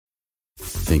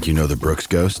Think you know the Brooks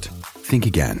Ghost? Think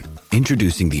again.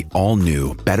 Introducing the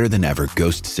all-new, better-than-ever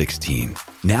Ghost 16.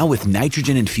 Now with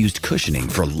nitrogen-infused cushioning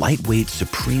for lightweight,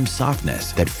 supreme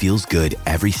softness that feels good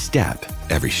every step,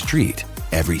 every street,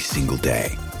 every single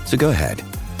day. So go ahead,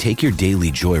 take your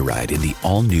daily joyride in the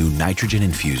all-new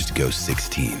nitrogen-infused Ghost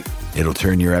 16. It'll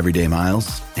turn your everyday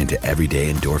miles into everyday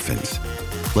endorphins.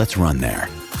 Let's run there.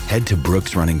 Head to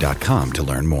brooksrunning.com to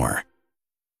learn more.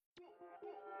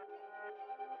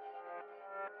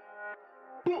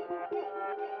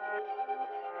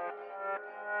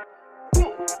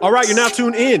 All right, you're now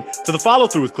tuned in to the Follow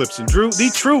Through with Clips and Drew,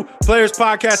 the True Players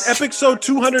Podcast, episode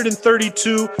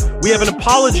 232. We have an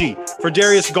apology for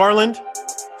Darius Garland.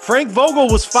 Frank Vogel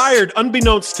was fired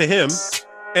unbeknownst to him,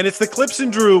 and it's the Clips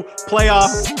and Drew playoff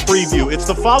preview. It's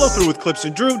the Follow Through with Clips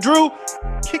and Drew. Drew,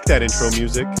 kick that intro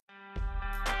music.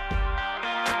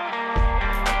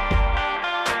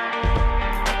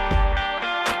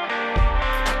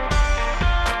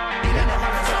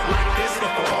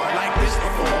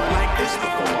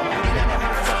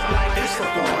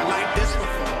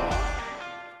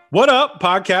 What up,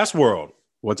 podcast world?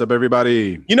 What's up,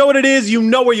 everybody? You know what it is. You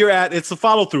know where you're at. It's the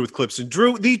Follow Through with Clips and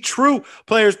Drew, the True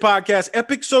Players Podcast,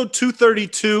 episode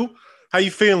 232. How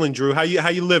you feeling, Drew? How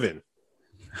you living?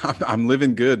 I'm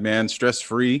living good, man. Stress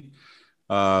free.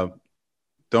 Don't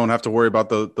have to worry about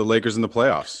the Lakers in the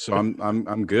playoffs. So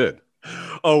I'm good.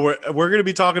 Oh, we're going to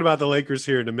be talking about the Lakers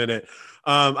here in a minute.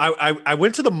 I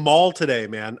went to the mall today,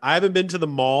 man. I haven't been to the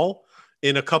mall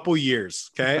in a couple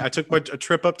years. Okay. I took a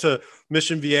trip up to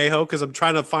Mission Viejo because I'm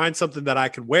trying to find something that I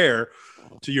could wear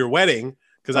to your wedding.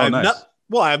 Because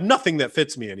I have nothing that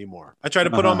fits me anymore. I try to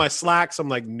put on my slacks. I'm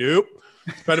like, nope.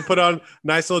 Try to put on a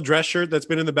nice little dress shirt that's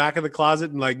been in the back of the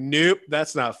closet and like, nope,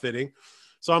 that's not fitting.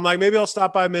 So I'm like, maybe I'll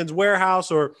stop by Men's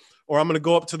Warehouse or I'm going to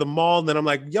go up to the mall. And then I'm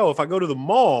like, yo, if I go to the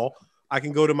mall, I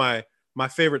can go to my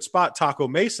favorite spot, Taco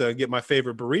Mesa, and get my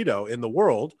favorite burrito in the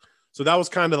world. So that was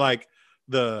kind of like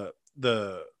the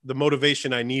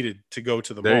motivation I needed to go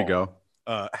to the mall. There you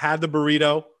go. Had the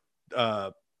burrito,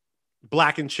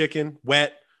 blackened chicken,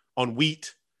 wet on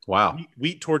wheat. Wow.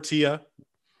 Wheat tortilla,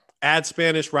 add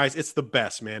Spanish rice. It's the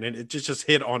best, man. And it just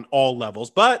hit on all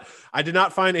levels. But I did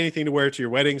not find anything to wear to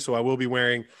your wedding, so I will be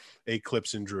wearing a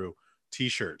Clips and Drew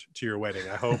t-shirt to your wedding.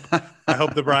 I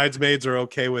hope the bridesmaids are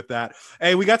okay with that.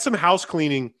 Hey, we got some house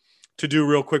cleaning to do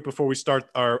real quick before we start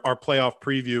our playoff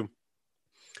preview.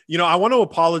 You know, I want to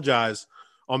apologize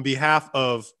on behalf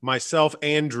of myself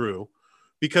and Drew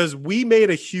because we made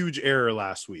a huge error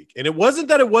last week. And it wasn't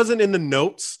that it wasn't in the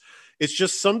notes. It's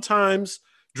just sometimes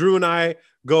Drew and I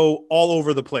go all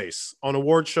over the place on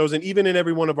award shows and even in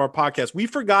every one of our podcasts. We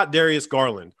forgot Darius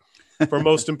Garland for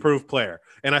Most Improved Player.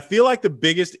 And I feel like the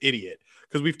biggest idiot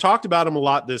because we've talked about him a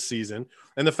lot this season.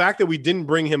 And the fact that we didn't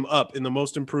bring him up in the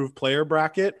Most Improved Player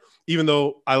bracket, even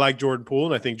though I like Jordan Poole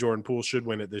and I think Jordan Poole should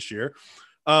win it this year.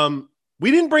 We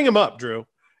didn't bring him up, Drew,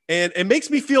 and it makes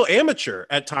me feel amateur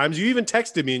at times. You even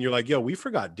texted me and you're like, yo, we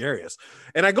forgot Darius.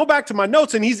 And I go back to my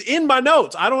notes and he's in my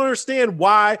notes. I don't understand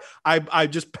why I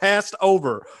just passed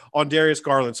over on Darius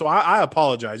Garland. So I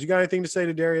apologize. You got anything to say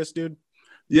to Darius, dude?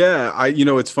 Yeah.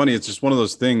 It's funny. It's just one of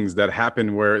those things that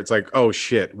happen where it's like, oh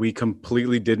shit, we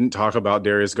completely didn't talk about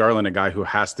Darius Garland, a guy who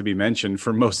has to be mentioned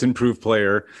for Most Improved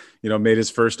Player, made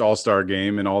his first All-Star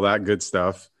game and all that good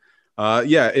stuff.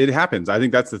 Yeah, it happens. I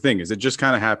think that's the thing is it just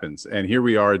kind of happens. And here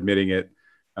we are admitting it.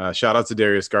 Shout out to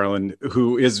Darius Garland,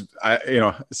 who is,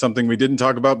 something we didn't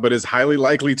talk about, but is highly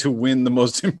likely to win the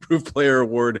Most Improved Player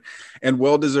award and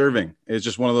well-deserving. It's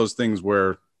just one of those things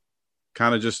where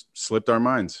kind of just slipped our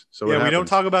minds. So yeah, we don't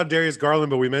talk about Darius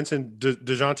Garland, but we mentioned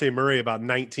DeJounte Murray about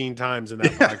 19 times in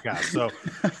that podcast. So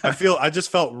I just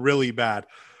felt really bad.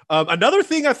 Another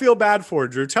thing I feel bad for,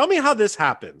 Drew, tell me how this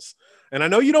happens. And I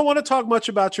know you don't want to talk much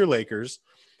about your Lakers,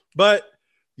 but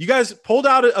you guys pulled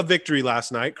out a victory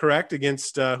last night, correct?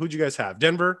 Against who'd you guys have?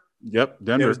 Denver? Yep,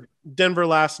 Denver. Denver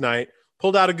last night.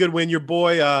 Pulled out a good win. Your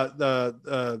boy,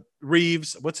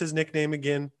 Reeves, what's his nickname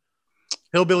again?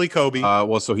 Hillbilly Kobe.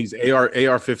 So he's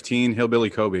AR-15, Hillbilly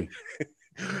Kobe.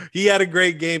 He had a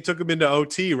great game. Took him into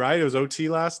OT, right? It was OT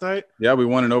last night. Yeah, we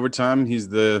won in overtime. He's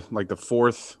the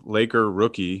fourth Laker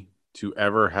rookie to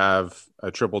ever have a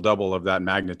triple-double of that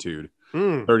magnitude.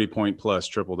 30-point plus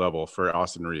triple-double for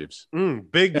Austin Reeves.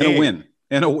 Big game. And a win.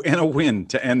 And a win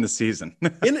to end the season.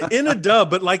 in a dub,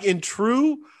 but like in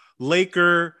true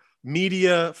Laker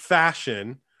media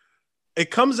fashion, it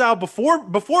comes out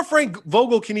before Frank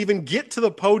Vogel can even get to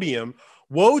the podium.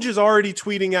 Woj is already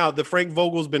tweeting out that Frank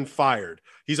Vogel's been fired.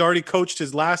 He's already coached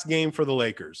his last game for the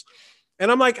Lakers. And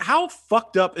I'm like, how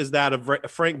fucked up is that of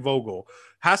Frank Vogel?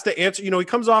 Has to answer, he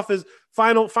comes off as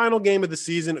Final game of the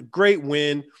season, a great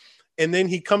win. And then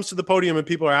he comes to the podium and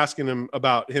people are asking him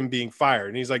about him being fired.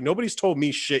 And he's like, nobody's told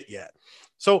me shit yet.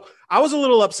 So I was a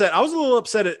little upset. I was a little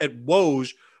upset at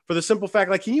Woj for the simple fact,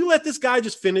 like, can you let this guy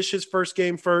just finish his first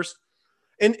game first?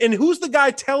 And who's the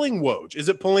guy telling Woj? Is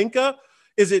it Pelinka?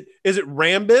 Is it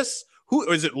Rambis? Who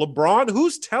is it? LeBron?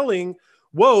 Who's telling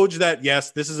Woj that,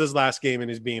 yes, this is his last game and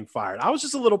he's being fired? I was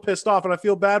just a little pissed off, and I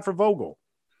feel bad for Vogel.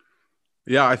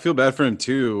 Yeah, I feel bad for him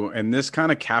too. And this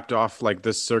kind of capped off like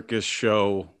this circus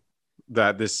show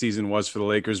that this season was for the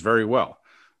Lakers very well.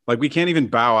 Like, we can't even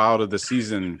bow out of the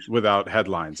season without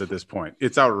headlines at this point.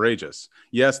 It's outrageous.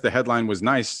 Yes, the headline was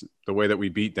nice, the way that we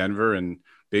beat Denver, and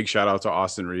big shout out to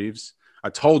Austin Reeves. I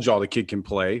told y'all the kid can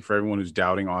play. For everyone who's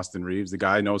doubting Austin Reeves, the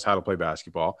guy knows how to play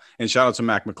basketball. And shout out to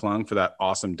Mac McClung for that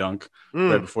awesome dunk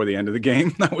right before the end of the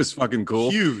game. That was fucking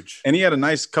cool. Huge. And he had a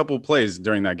nice couple plays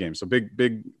during that game. So big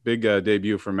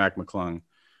debut for Mac McClung.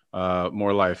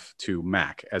 More life to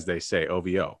Mac, as they say,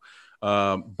 OVO.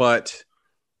 But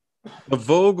the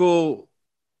Vogel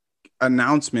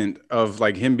announcement of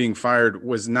like him being fired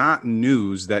was not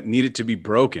news that needed to be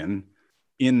broken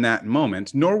in that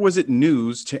moment, nor was it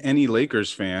news to any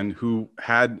Lakers fan who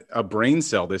had a brain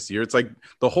cell this year. It's like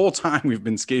the whole time we've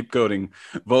been scapegoating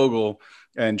Vogel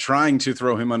and trying to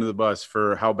throw him under the bus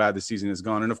for how bad the season has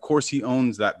gone. And of course he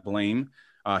owns that blame.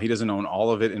 He doesn't own all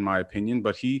of it, in my opinion,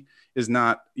 but he is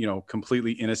not,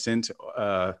 completely innocent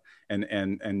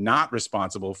and not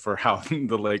responsible for how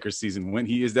the Lakers season went.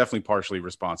 He is definitely partially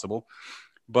responsible.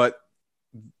 But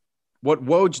what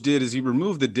Woj did is he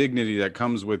removed the dignity that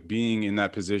comes with being in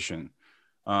that position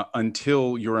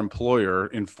until your employer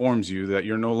informs you that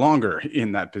you're no longer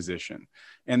in that position.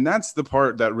 And that's the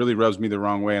part that really rubs me the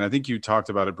wrong way. And I think you talked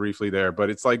about it briefly there, but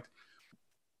it's like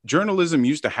journalism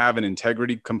used to have an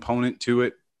integrity component to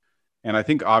it. And I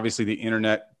think obviously the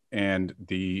internet and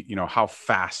the, how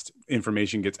fast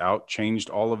information gets out changed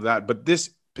all of that. But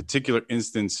this particular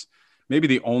instance, maybe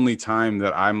the only time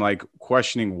that I'm like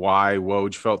questioning why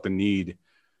Woj felt the need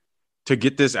to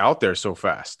get this out there so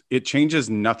fast. It changes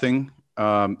nothing,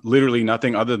 literally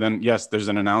nothing, other than, yes, there's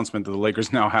an announcement that the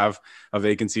Lakers now have a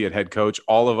vacancy at head coach.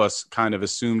 All of us kind of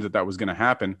assumed that was going to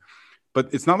happen.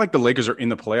 But it's not like the Lakers are in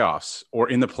the playoffs or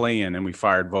in the play-in and we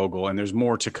fired Vogel and there's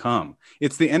more to come.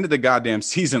 It's the end of the goddamn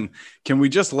season. Can we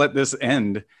just let this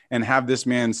end and have this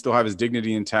man still have his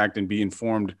dignity intact and be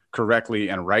informed correctly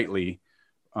and rightly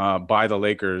by the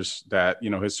Lakers that,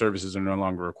 his services are no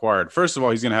longer required? First of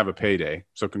all, he's going to have a payday.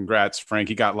 So congrats, Frank.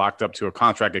 He got locked up to a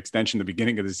contract extension at the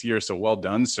beginning of this year. So well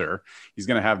done, sir. He's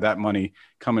going to have that money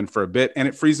coming for a bit. And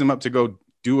it frees him up to go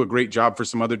do a great job for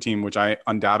some other team, which I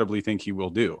undoubtedly think he will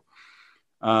do.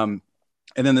 And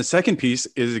then the second piece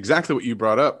is exactly what you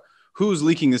brought up. Who's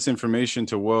leaking this information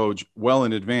to Woj well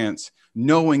in advance,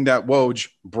 knowing that Woj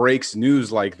breaks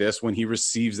news like this when he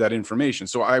receives that information?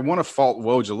 So I want to fault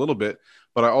Woj a little bit,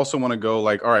 but I also want to go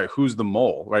like, all right, who's the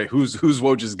mole, right? Who's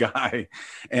Woj's guy?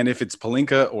 And if it's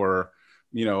Pelinka or,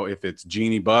 if it's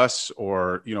Jeannie Buss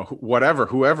or,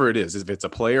 whoever it is, if it's a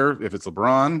player, if it's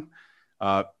LeBron,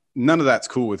 none of that's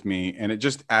cool with me. And it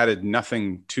just added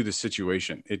nothing to the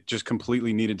situation. It just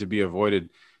completely needed to be avoided.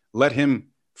 Let him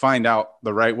find out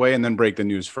the right way and then break the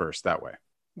news first that way.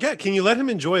 Yeah. Can you let him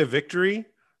enjoy a victory?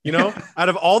 Out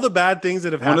of all the bad things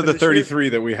that have happened. One of the 33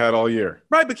 that we had all year.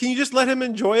 Right. But can you just let him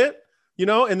enjoy it?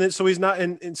 And then so he's not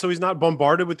and so he's not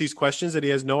bombarded with these questions that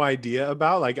he has no idea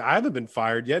about. Like, I haven't been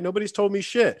fired yet. Nobody's told me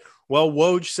shit. Well,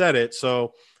 Woj said it,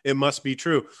 so it must be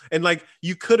true. And like,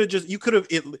 you could have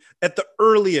at the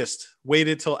earliest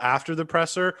waited till after the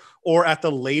presser or at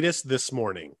the latest this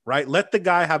morning, right? Let the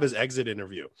guy have his exit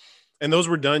interview. And those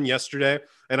were done yesterday.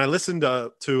 And I listened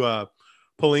to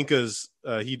Pelinka's,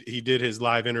 he did his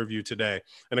live interview today.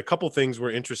 And a couple things were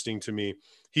interesting to me.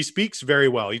 He speaks very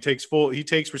well. He takes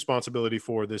responsibility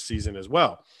for this season as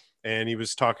well. And he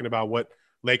was talking about what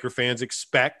Laker fans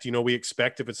expect. We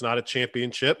expect if it's not a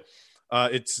championship,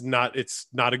 it's not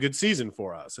a good season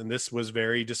for us. And this was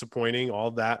very disappointing, all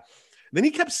of that. Then he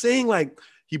kept saying, like,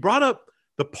 he brought up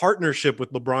the partnership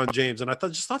with LeBron James. And I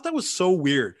thought that was so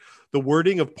weird. The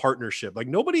wording of partnership, like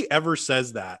nobody ever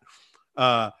says that.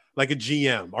 Like a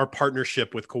GM, our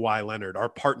partnership with Kawhi Leonard, our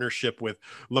partnership with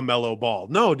LaMelo Ball.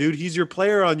 No, dude, he's your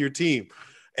player on your team.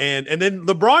 And then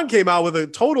LeBron came out with a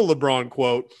total LeBron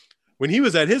quote when he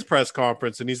was at his press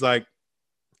conference, and he's like,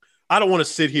 I don't want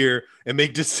to sit here and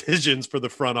make decisions for the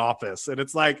front office. And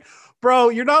it's like, bro,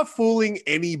 you're not fooling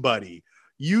anybody.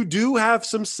 You do have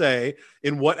some say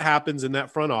in what happens in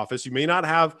that front office. You may not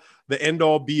have the end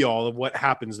all be all of what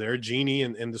happens there. Jeannie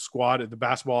and the squad, the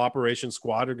basketball operations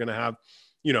squad, are going to have,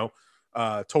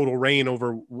 total reign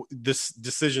over this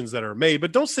decisions that are made.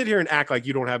 But don't sit here and act like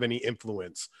you don't have any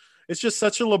influence. It's just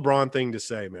such a LeBron thing to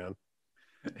say, man.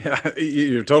 Yeah,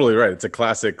 you're totally right. It's a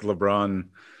classic LeBron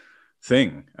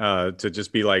thing to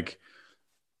just be like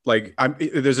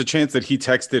there's a chance that he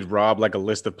texted Rob like a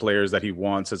list of players that he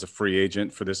wants as a free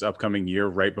agent for this upcoming year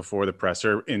right before the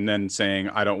presser, and then saying,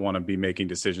 I don't want to be making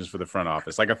decisions for the front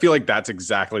office. Like, I feel like that's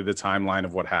exactly the timeline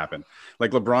of what happened.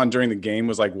 Like, LeBron during the game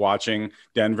was like watching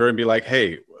Denver and be like,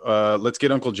 hey, let's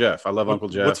get Uncle Jeff. I love Uncle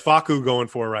Jeff. What's Facu going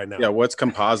for right now? Yeah, what's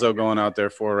Campazzo going out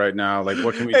there for right now? Like,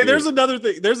 what can we do? There's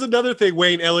another thing,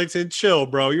 Wayne Ellington. Chill,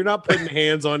 bro. You're not putting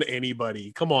hands on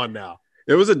anybody. Come on now.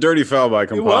 It was a dirty foul by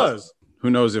Campazzo. It was. Who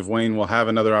knows if Wayne will have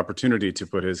another opportunity to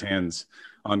put his hands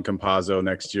on Campazzo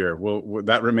next year.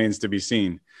 That remains to be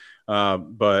seen.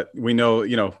 But we know,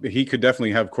 he could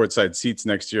definitely have courtside seats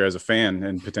next year as a fan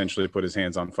and potentially put his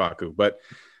hands on Facu. But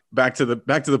back to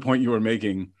the point you were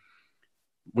making,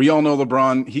 we all know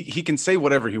LeBron, he can say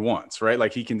whatever he wants, right?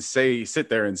 Like, he can sit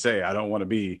there and say, I don't want to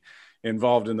be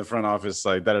involved in the front office,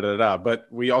 like da-da-da-da. But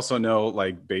we also know,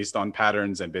 like, based on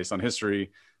patterns and based on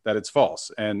history, that it's false.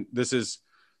 And this is,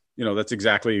 that's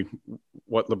exactly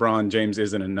what LeBron James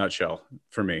is in a nutshell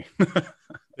for me.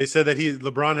 They said that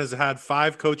LeBron has had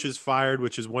 5 coaches fired,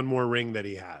 which is one more ring that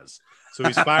he has. So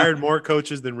he's fired more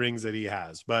coaches than rings that he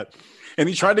has. And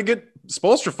he tried to get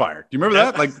Spoelstra fired. Do you remember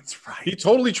that? Like, that's right. He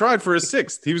totally tried for a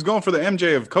 6th. He was going for the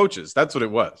MJ of coaches. That's what it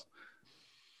was.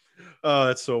 Oh,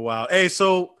 that's so wild. Hey,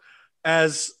 so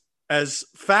as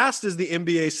fast as the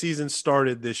NBA season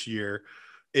started this year,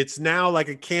 it's now like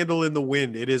a candle in the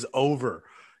wind. It is over.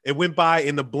 It went by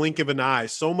in the blink of an eye.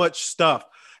 So much stuff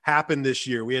happened this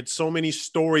year. We had so many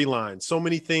storylines, so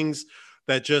many things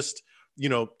that just,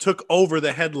 took over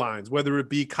the headlines, whether it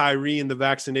be Kyrie and the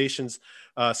vaccinations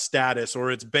status,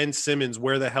 or it's Ben Simmons.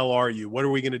 Where the hell are you? What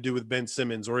are we going to do with Ben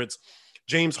Simmons? Or it's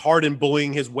James Harden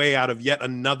bullying his way out of yet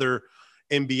another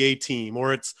NBA team,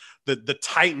 or it's the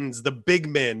Titans, the big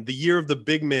men, the year of the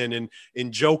big men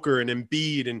in Joker and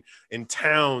Embiid and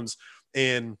Towns.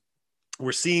 And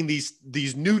we're seeing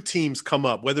these new teams come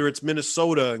up, whether it's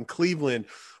Minnesota and Cleveland.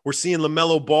 We're seeing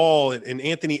LaMelo Ball and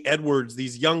Anthony Edwards,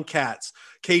 these young cats,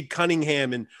 Cade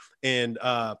Cunningham and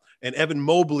Evan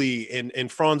Mobley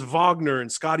and Franz Wagner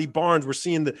and Scotty Barnes. We're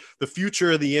seeing the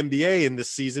future of the NBA in this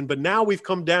season. But now we've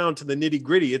come down to the nitty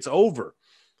gritty. It's over.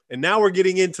 And now we're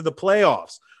getting into the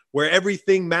playoffs where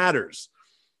everything matters.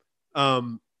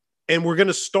 And we're going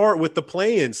to start with the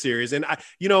play-in series. And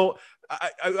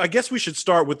I guess we should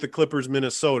start with the Clippers,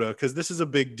 Minnesota, because this is a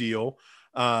big deal.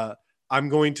 I'm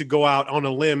going to go out on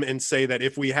a limb and say that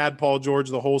if we had Paul George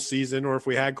the whole season, or if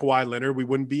we had Kawhi Leonard, we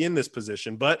wouldn't be in this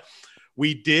position. But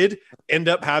we did end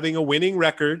up having a winning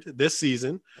record this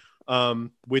season,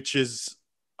 which is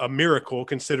a miracle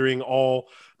considering all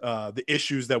the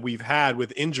issues that we've had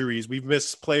with injuries. We've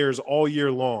missed players all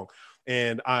year long.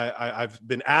 And I've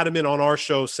been adamant on our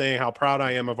show saying how proud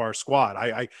I am of our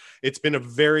squad. It's been a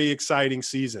very exciting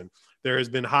season. There has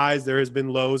been highs, there has been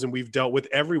lows, and we've dealt with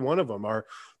every one of them.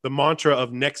 The mantra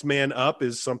of next man up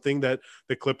is something that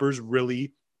the Clippers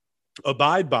really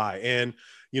abide by. And,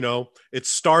 it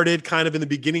started kind of in the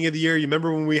beginning of the year. You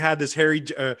remember when we had this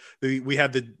we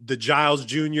had the Giles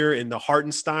Jr. and the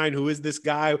Hartenstein. Who is this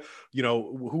guy?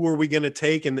 Who are we going to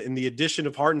take? And the addition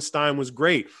of Hartenstein was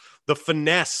great. The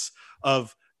finesse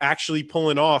of actually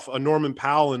pulling off a Norman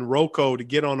Powell and Rocco to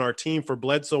get on our team for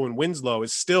Bledsoe and Winslow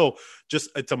is still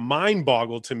it's a mind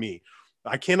boggle to me.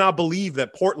 I cannot believe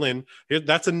that Portland,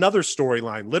 that's another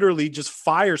storyline, literally just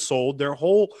fire sold their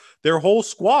whole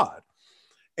squad.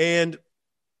 And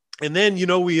then,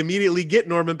 we immediately get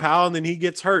Norman Powell and then he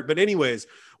gets hurt. But anyways,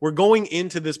 we're going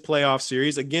into this playoff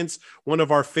series against one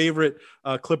of our favorite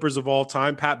Clippers of all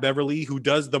time, Pat Beverly, who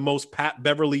does the most Pat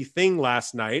Beverly thing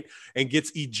last night and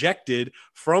gets ejected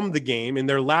from the game in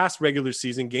their last regular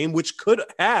season game, which could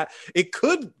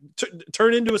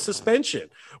turn into a suspension,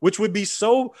 which would be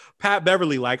so Pat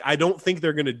Beverly like. I don't think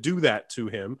they're going to do that to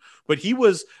him, but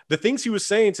the things he was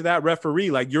saying to that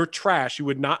referee, like, you're trash. You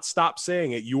would not stop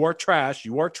saying it. You are trash.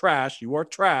 You are trash. You are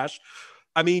trash.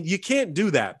 I mean, you can't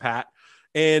do that, Pat.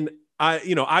 And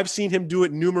I've seen him do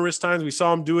it numerous times. We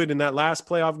saw him do it in that last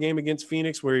playoff game against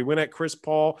Phoenix where he went at Chris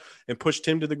Paul and pushed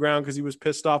him to the ground because he was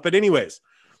pissed off. But anyways,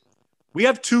 we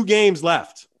have 2 games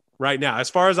left right now. As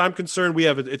far as I'm concerned,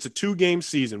 it's a 2-game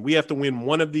season. We have to win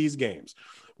one of these games.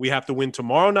 We have to win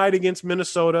tomorrow night against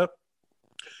Minnesota.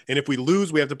 And if we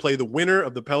lose, we have to play the winner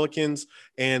of the Pelicans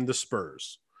and the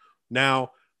Spurs.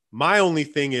 Now, my only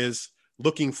thing is,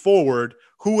 looking forward,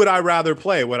 who would I rather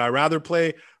play? Would I rather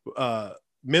play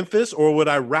Memphis, or would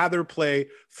I rather play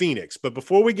Phoenix? But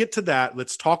before we get to that,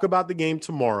 let's talk about the game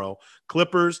tomorrow.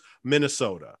 Clippers,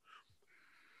 Minnesota.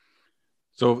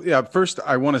 So, yeah, first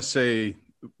I want to say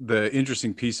the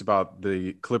interesting piece about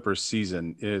the Clippers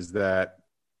season is that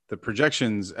the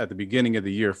projections at the beginning of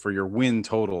the year for your win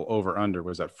total over under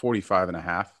was at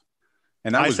 45.5.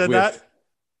 And that I was said with that?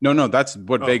 No, that's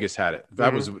what Vegas had it.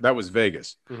 That was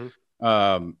Vegas.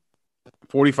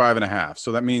 45.5.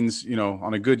 So that means,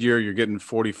 on a good year, you're getting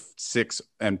 46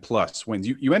 and plus wins.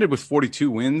 You ended with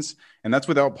 42 wins, and that's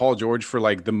without Paul George for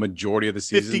like the majority of the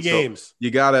season. 50 games.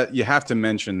 So you have to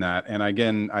mention that. And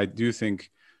again, I do think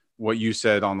what you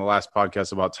said on the last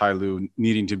podcast about Ty Lue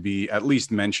needing to be at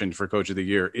least mentioned for Coach of the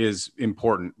Year is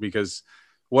important, because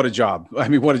what a job. I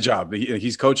mean, what a job.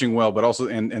 He's coaching well, but also,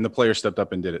 and the player stepped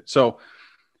up and did it. So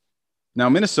now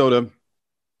Minnesota,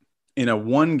 in a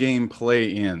 1-game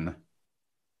play-in,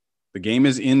 the game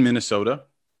is in Minnesota.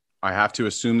 I have to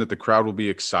assume that the crowd will be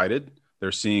excited.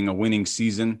 They're seeing a winning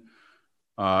season,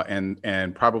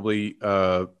 and probably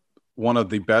one of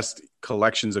the best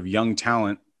collections of young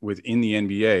talent within the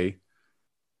NBA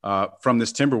from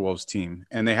this Timberwolves team.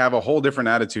 And they have a whole different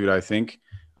attitude, I think,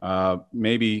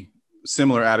 maybe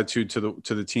similar attitude to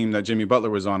the team that Jimmy Butler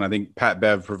was on. I think Pat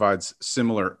Bev provides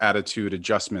similar attitude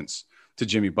adjustments to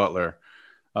Jimmy Butler.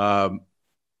 I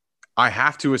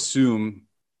have to assume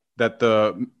that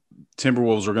the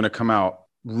Timberwolves are going to come out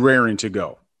raring to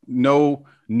go. No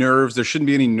nerves. There shouldn't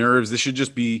be any nerves. This should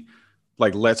just be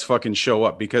like, let's fucking show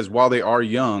up, because while they are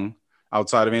young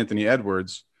outside of Anthony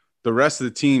Edwards, the rest of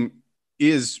the team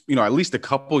is, at least a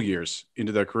couple years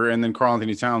into their career. And then Karl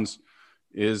Anthony Towns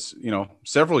is,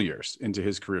 several years into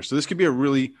his career. So this could be a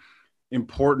really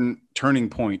important turning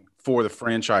point for the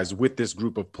franchise with this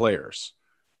group of players,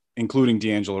 including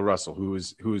D'Angelo Russell,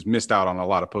 who's missed out on a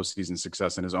lot of postseason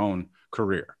success in his own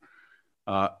career.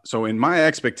 So in my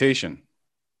expectation,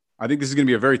 I think this is going to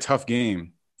be a very tough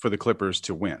game for the Clippers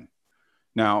to win.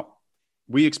 Now,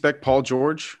 we expect Paul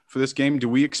George for this game. Do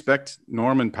we expect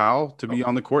Norman Powell to be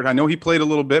on the court? I know he played a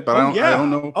little bit, but I don't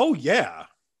know. Oh, yeah.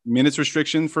 Minutes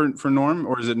restriction for Norm,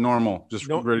 or is it normal? Just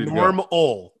ready to normal.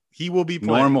 Go? He will be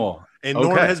playing. Normal. And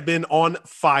Norm has been on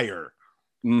fire.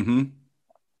 Mm-hmm.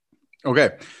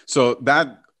 Okay. So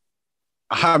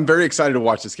I'm very excited to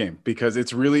watch this game, because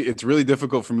it's really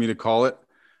difficult for me to call it.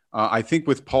 I think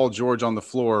with Paul George on the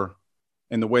floor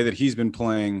and the way that he's been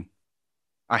playing,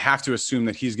 I have to assume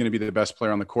that he's going to be the best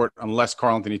player on the court, unless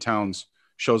Karl Anthony Towns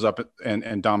shows up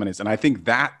and dominates. And I think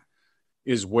that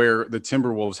is where the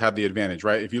Timberwolves have the advantage,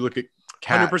 right? If you look at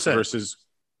Cat 100%.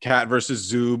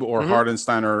 versus Zub or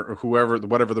Hardenstein or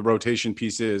whatever the rotation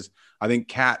piece is, I think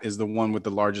Cat is the one with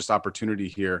the largest opportunity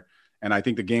here. And I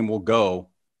think the game will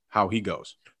go how he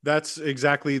goes. That's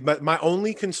exactly. But my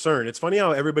only concern, it's funny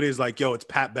how everybody's like, yo, it's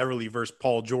Pat Beverly versus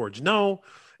Paul George. No,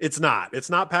 it's not.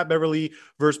 It's not Pat Beverly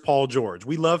versus Paul George.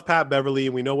 We love Pat Beverly,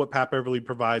 and we know what Pat Beverly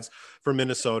provides for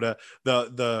Minnesota.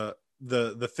 The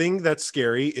thing that's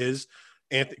scary is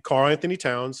Karl Anthony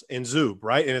Towns and Zub,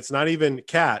 right? And it's not even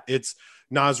Cat. It's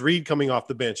Naz Reid coming off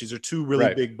the bench. These are two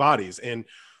really big bodies. And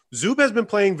Zub has been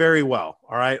playing very well.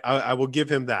 All right. I will give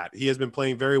him that. He has been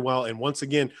playing very well. And once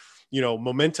again,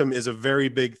 momentum is a very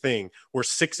big thing. We're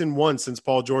 6-1 since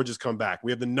Paul George has come back.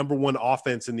 We have the number 1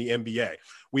 offense in the NBA.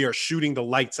 We are shooting the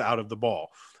lights out of the ball,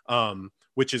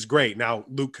 which is great. Now,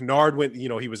 Luke Kennard went,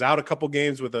 he was out a couple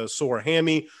games with a sore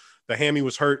hammy. The hammy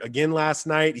was hurt again last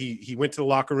night. He went to the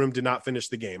locker room, did not finish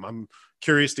the game. I'm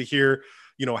curious to hear,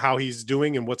 how he's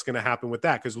doing and what's going to happen with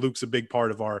that, because Luke's a big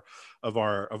part of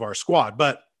our squad.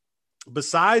 But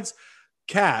besides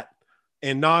Cat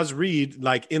and Naz Reid,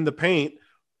 like in the paint,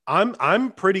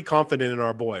 I'm pretty confident in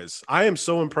our boys. I am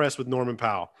so impressed with Norman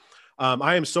Powell.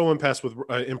 I am so impressed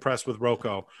with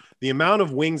Rocco. The amount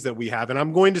of wings that we have, and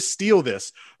I'm going to steal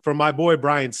this from my boy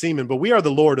Brian Seaman, but we are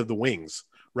the Lord of the Wings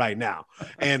right now,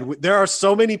 and there are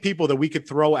so many people that we could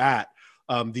throw at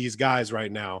these guys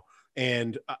right now.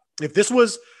 And if this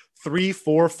was 3,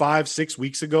 4, 5, 6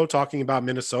 weeks ago talking about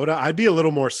Minnesota, I'd be a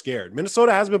little more scared.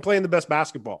 Minnesota has been playing the best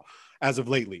basketball as of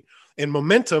lately. And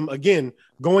momentum, again,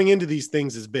 going into these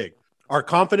things is big. Our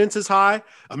confidence is high.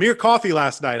 Amir Coffey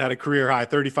last night had a career high,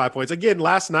 35 points. Again,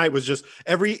 last night was just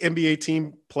every NBA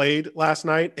team played last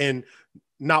night, and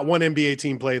not one NBA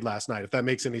team played last night, if that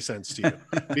makes any sense to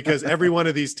you, because every one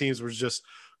of these teams was just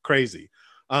crazy.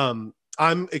 I'm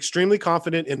extremely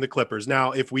confident in the Clippers.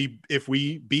 Now, if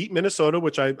we beat Minnesota,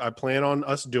 which I plan on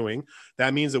us doing,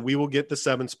 that means that we will get the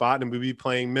 7th spot and we'll be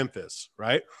playing Memphis,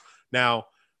 right? Now,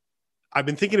 I've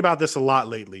been thinking about this a lot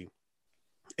lately,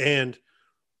 and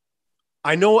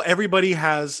I know everybody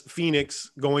has Phoenix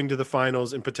going to the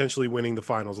finals and potentially winning the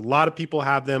finals. A lot of people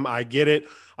have them. I get it.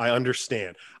 I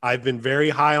understand. I've been very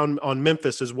high on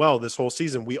Memphis as well this whole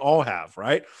season. We all have,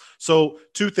 right? So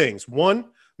two things. One,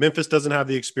 Memphis doesn't have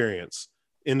the experience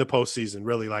in the postseason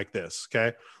really like this,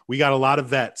 okay? We got a lot of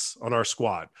vets on our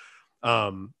squad.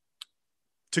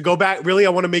 To go back, really, I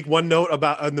want to make one note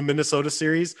about the Minnesota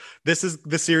series. This is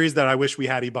the series that I wish we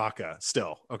had Ibaka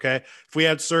still, okay? If we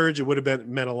had Serge, it would have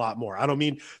meant a lot more. I don't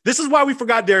mean – this is why we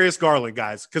forgot Darius Garland,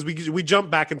 guys, because we jump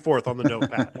back and forth on the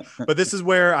notepad. But this is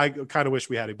where I kind of wish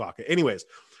we had Ibaka. Anyways,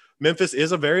 Memphis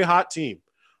is a very hot team.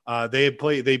 They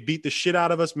beat the shit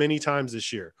out of us many times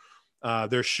this year.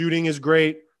 Their shooting is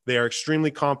great. They are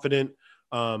extremely confident.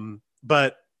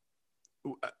 But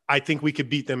I think we could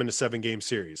beat them in a 7-game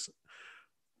series.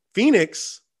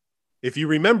 Phoenix, if you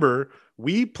remember,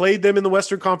 we played them in the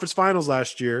Western Conference Finals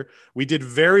last year. We did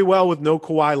very well with no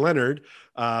Kawhi Leonard.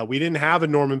 We didn't have a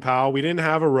Norman Powell. We didn't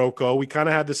have a Rocco. We kind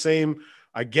of had the same,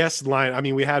 I guess, line. I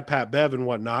mean, we had Pat Bev and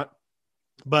whatnot.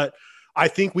 But I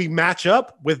think we match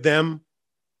up with them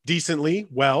decently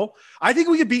well. I think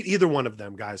we could beat either one of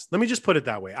them, guys. Let me just put it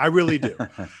that way. I really do.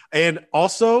 And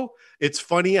also, it's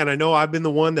funny, and I know I've been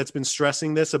the one that's been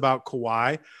stressing this about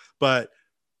Kawhi, but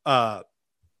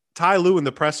Ty Lue in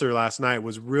the presser last night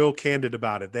was real candid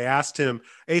about it. They asked him,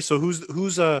 "Hey, so who's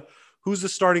the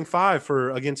starting five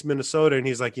for against Minnesota?" And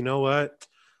he's like, "You know what?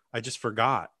 I just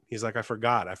forgot." He's like, "I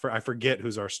forgot. I forget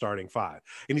who's our starting five."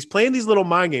 And he's playing these little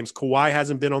mind games. Kawhi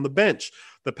hasn't been on the bench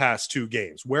the past 2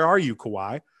 games. Where are you,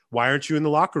 Kawhi? Why aren't you in the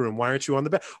locker room? Why aren't you on the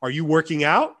bench? Are you working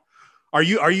out? Are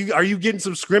you getting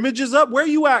some scrimmages up? Where are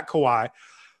you at, Kawhi?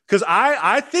 Because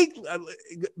I think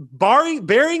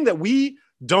bearing that we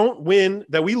don't win,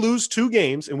 that we lose 2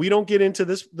 games and we don't get into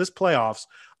this playoffs,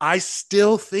 I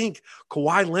still think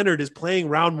Kawhi Leonard is playing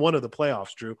round 1 of the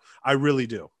playoffs, Drew. I really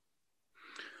do.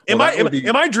 Am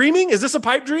I dreaming? Is this a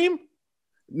pipe dream?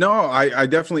 No, I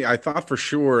definitely, I thought for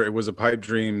sure it was a pipe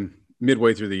dream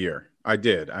midway through the year. I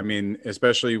did. I mean,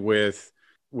 especially with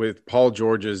Paul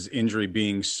George's injury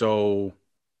being so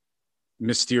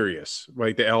mysterious,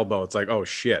 like the elbow. It's like, oh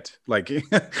shit. Like,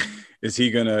 is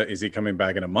he coming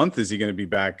back in a month? Is he going to be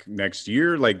back next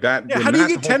year? Like that. Yeah. How do you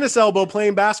get tennis elbow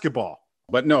playing basketball?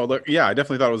 But no, look, yeah, I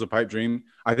definitely thought it was a pipe dream.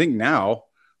 I think now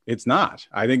it's not.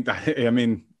 I think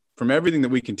from everything that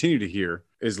we continue to hear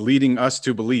is leading us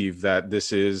to believe that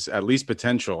this is at least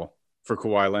potential for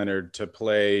Kawhi Leonard to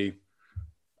play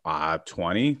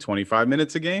 20, 25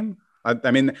 minutes a game.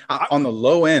 I mean, on the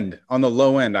low end,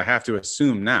 I have to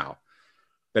assume now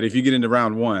that if you get into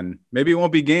round 1, maybe it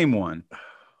won't be game 1,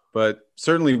 but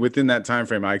certainly within that time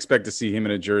frame, I expect to see him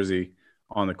in a jersey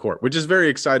on the court, which is very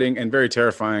exciting and very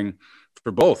terrifying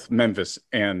for both Memphis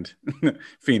and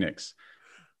Phoenix.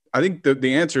 I think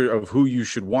the answer of who you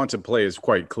should want to play is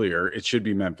quite clear. It should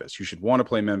be Memphis. You should want to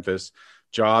play Memphis.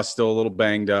 Ja's still a little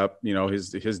banged up. You know,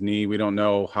 his knee, we don't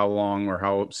know how long or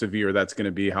how severe that's going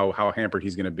to be, how hampered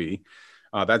he's going to be.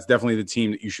 That's definitely the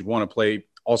team that you should want to play,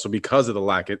 also because of the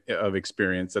lack of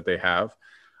experience that they have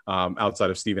outside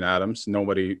of Steven Adams.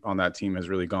 Nobody on that team has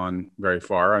really gone very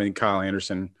far. I mean, Kyle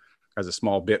Anderson has a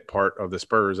small bit part of the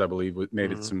Spurs, I believe,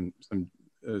 made it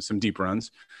some deep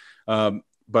runs.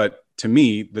 But to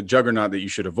me, the juggernaut that you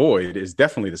should avoid is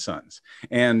definitely the Suns.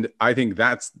 And I think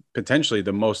that's potentially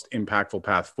the most impactful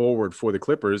path forward for the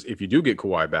Clippers if you do get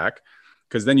Kawhi back,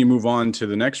 because then you move on to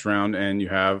the next round and you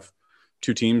have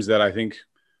 2 teams that I think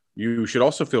you should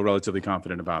also feel relatively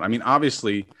confident about. I mean,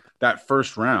 obviously, that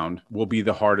first round will be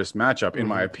the hardest matchup, in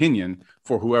my opinion,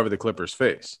 for whoever the Clippers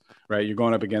face, right? You're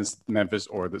going up against Memphis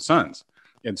or the Suns.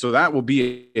 And so that will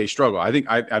be a struggle. I think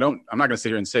I'm not going to sit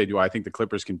here and say, do I think the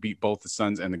Clippers can beat both the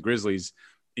Suns and the Grizzlies,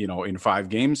 in 5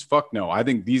 games? Fuck no. I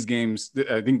think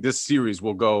this series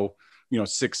will go,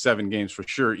 6-7 games for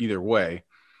sure. Either way,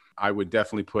 I would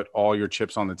definitely put all your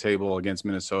chips on the table against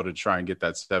Minnesota to try and get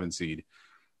that 7 seed.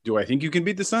 Do I think you can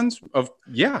beat the Suns?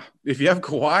 Yeah. If you have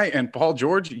Kawhi and Paul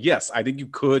George, yes, I think you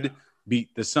could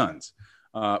beat the Suns.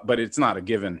 But it's not a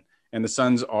given. And the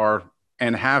Suns are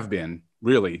and have been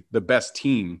really the best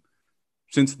team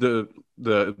since the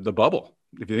bubble,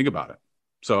 if you think about it.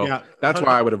 So yeah, that's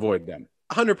why I would avoid them.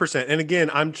 100%. And again,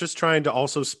 I'm just trying to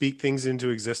also speak things into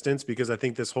existence, because I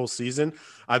think this whole season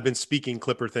I've been speaking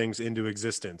Clipper things into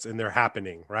existence and they're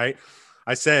happening, right?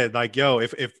 I said, like, yo,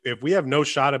 if we have no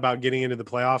shot about getting into the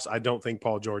playoffs, I don't think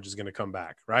Paul George is going to come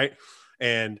back, right?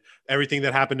 And everything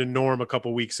that happened to Norm a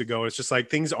couple weeks ago, it's just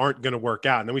like things aren't going to work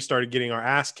out. And then we started getting our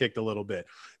ass kicked a little bit.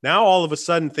 Now, all of a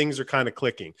sudden, things are kind of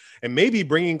clicking. And maybe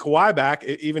bringing Kawhi back,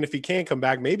 even if he can't come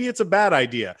back, maybe it's a bad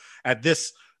idea at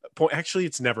this Actually,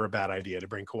 it's never a bad idea to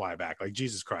bring Kawhi back. Like,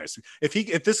 Jesus Christ,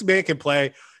 if this man can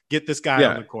play, get this guy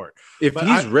on the court. If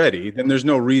he's ready, then there's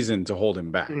no reason to hold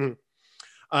him back.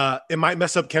 It might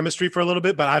mess up chemistry for a little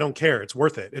bit, but I don't care. It's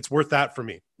worth it. It's worth that for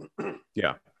me.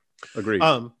 Yeah, agreed.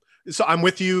 So I'm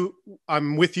with you.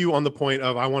 I'm with you on the point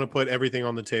of I want to put everything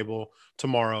on the table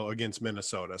tomorrow against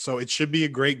Minnesota. So it should be a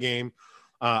great game.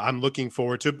 I'm looking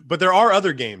forward to it. But there are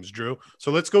other games, Drew. So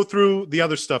let's go through the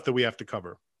other stuff that we have to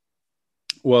cover.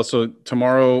 Well, so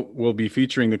tomorrow we'll be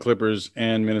featuring the Clippers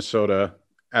and Minnesota,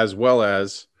 as well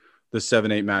as the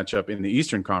 7-8 matchup in the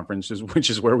Eastern Conference,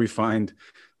 which is where we find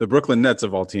the Brooklyn Nets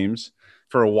of all teams.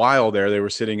 For a while there, they were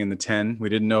sitting in the 10. We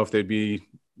didn't know if they'd be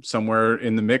somewhere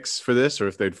in the mix for this or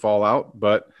if they'd fall out,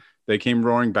 but they came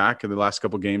roaring back in the last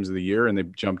couple games of the year, and they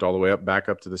jumped all the way back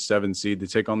up to the 7 seed to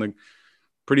take on the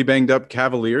pretty banged up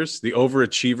Cavaliers, the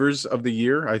overachievers of the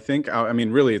year, I think. I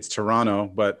mean, really, it's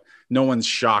Toronto, but no one's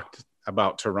shocked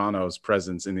about Toronto's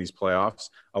presence in these playoffs.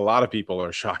 A lot of people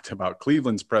are shocked about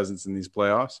Cleveland's presence in these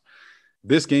playoffs.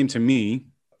 This game, to me,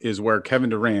 is where Kevin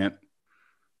Durant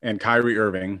and Kyrie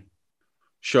Irving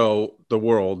show the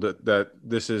world that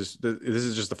this is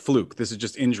just a fluke. This is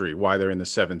just injury, why they're in the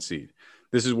 7 seed.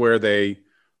 This is where they,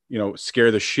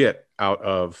 scare the shit out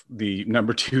of the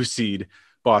number 2 seed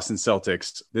Boston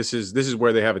Celtics. This is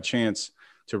where they have a chance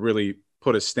to really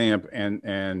put a stamp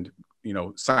and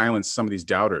silence some of these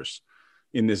doubters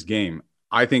in this game.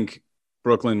 I think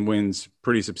Brooklyn wins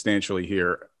pretty substantially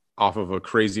here off of a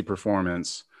crazy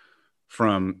performance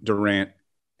from Durant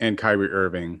and Kyrie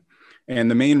Irving.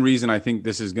 And the main reason I think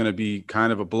this is going to be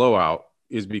kind of a blowout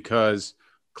is because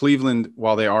Cleveland,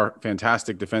 while they are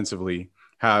fantastic defensively,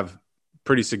 have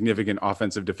pretty significant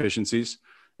offensive deficiencies.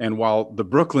 And while the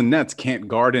Brooklyn Nets can't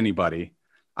guard anybody,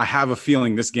 I have a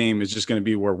feeling this game is just going to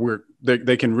be where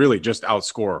they can really just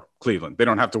outscore Cleveland. They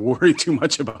don't have to worry too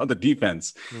much about the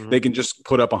defense. Mm-hmm. They can just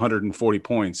put up 140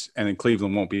 points, and then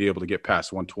Cleveland won't be able to get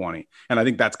past 120. And I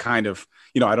think that's kind of,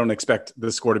 I don't expect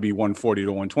the score to be 140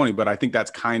 to 120, but I think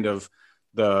that's kind of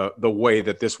the way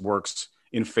that this works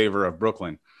in favor of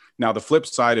Brooklyn. Now, the flip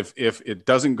side, if it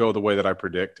doesn't go the way that I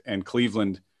predict and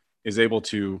Cleveland is able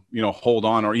to, hold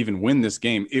on or even win this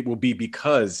game, it will be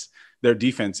because their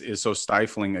defense is so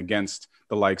stifling against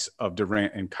the likes of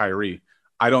Durant and Kyrie.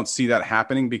 I don't see that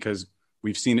happening because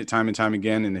we've seen it time and time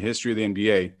again in the history of the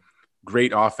NBA.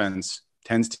 Great offense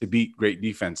tends to beat great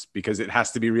defense because it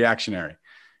has to be reactionary.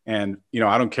 And,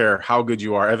 I don't care how good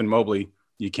you are. Evan Mobley,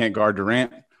 you can't guard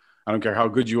Durant. I don't care how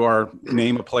good you are.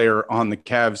 Name a player on the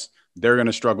Cavs. They're going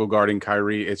to struggle guarding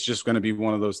Kyrie. It's just going to be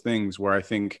one of those things where I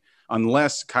think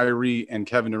unless Kyrie and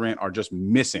Kevin Durant are just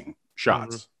missing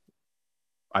shots,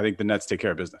 I think the Nets take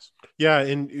care of business. Yeah,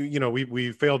 and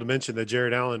we failed to mention that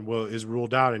Jared Allen is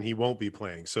ruled out and he won't be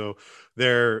playing. So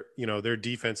their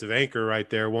defensive anchor right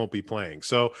there won't be playing.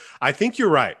 So I think you're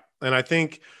right, and I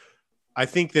think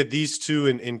that these two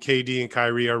and KD and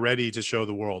Kyrie are ready to show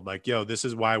the world, like, this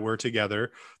is why we're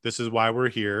together. This is why we're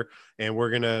here, and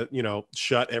we're gonna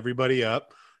shut everybody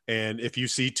up. And if you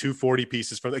see 240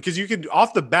 pieces from, because you can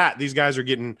off the bat, these guys are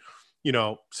getting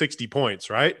 60 points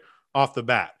right off the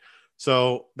bat.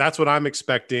 So that's what I'm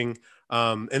expecting.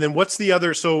 And then what's the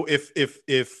other? So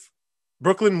if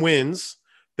Brooklyn wins,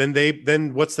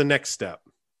 then what's the next step?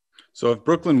 So if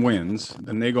Brooklyn wins,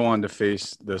 then they go on to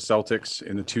face the Celtics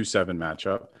in the 2-7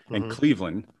 matchup, and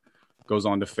Cleveland goes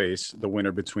on to face the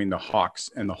winner between the Hawks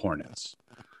and the Hornets.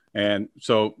 And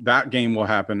so that game will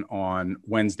happen on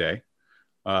Wednesday.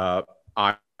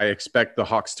 I expect the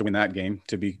Hawks to win that game,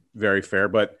 to be very fair,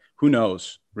 but who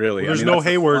knows, really? Well, there's no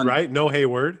Hayward, right? No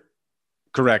Hayward.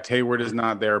 Correct. Hayward is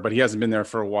not there, but he hasn't been there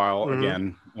for a while.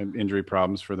 Again, injury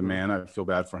problems for the man. I feel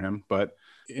bad for him. But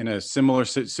in a similar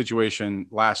situation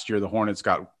last year, the Hornets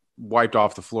got wiped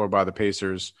off the floor by the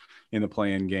Pacers in the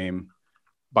play-in game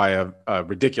by a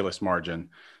ridiculous margin.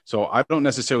 So I don't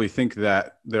necessarily think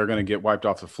that they're going to get wiped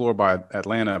off the floor by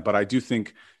Atlanta, but I do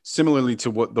think similarly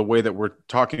to the way that we're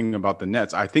talking about the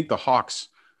Nets, I think the Hawks,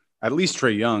 at least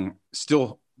Trae Young,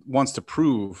 still wants to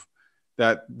prove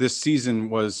that this season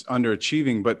was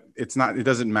underachieving, but it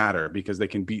doesn't matter because they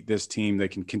can beat this team. They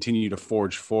can continue to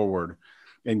forge forward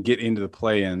and get into the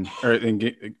play-in,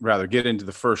 get into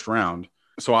the first round.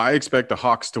 So I expect the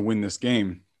Hawks to win this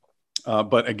game.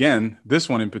 But again, this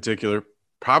one in particular,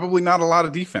 probably not a lot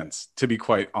of defense, to be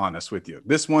quite honest with you.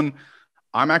 This one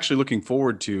I'm actually looking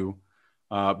forward to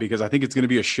because I think it's going to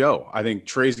be a show. I think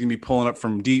Trae's going to be pulling up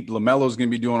from deep. LaMelo's going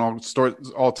to be doing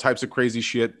all types of crazy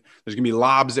shit. There's going to be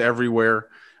lobs everywhere.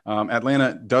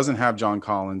 Atlanta doesn't have John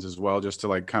Collins as well, just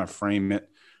to kind of frame it.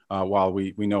 While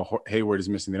we know Hayward is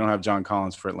missing, they don't have John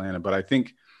Collins for Atlanta. But I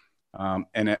think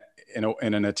in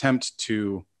an attempt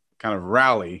to kind of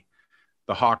rally,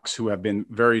 the Hawks, who have been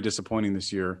very disappointing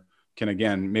this year, can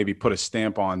again maybe put a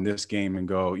stamp on this game and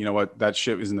go, you know what, that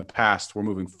shit is in the past. We're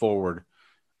moving forward.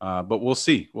 But we'll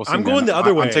see. I'm going the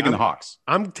other way. I'm taking the Hawks.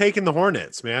 I'm taking the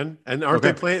Hornets, man. And aren't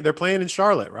they playing? They're playing in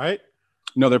Charlotte, right?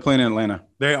 No, they're playing in Atlanta.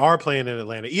 They are playing in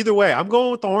Atlanta. Either way, I'm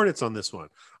going with the Hornets on this one.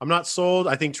 I'm not sold.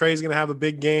 I think Trey's going to have a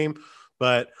big game,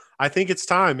 but I think it's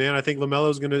time, man. I think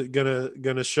LaMelo's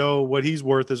gonna show what he's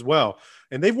worth as well.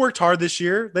 And they've worked hard this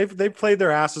year. They've played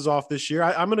their asses off this year.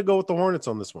 I'm going to go with the Hornets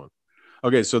on this one.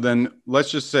 Okay, so then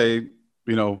let's just say,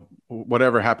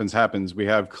 whatever happens. We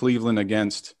have Cleveland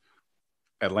against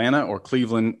Atlanta or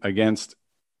Cleveland against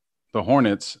the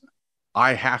Hornets.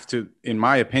 I have to, in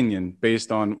my opinion,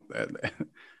 based on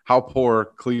how poor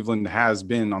Cleveland has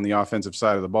been on the offensive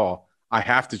side of the ball, I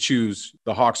have to choose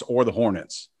the Hawks or the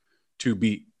Hornets to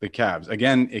beat the Cavs.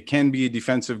 Again, it can be a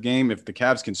defensive game if the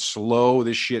Cavs can slow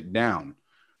this shit down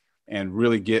and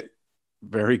really get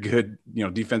very good,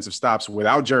 defensive stops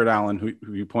without Jared Allen,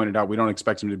 who you pointed out, we don't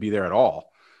expect him to be there at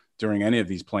all during any of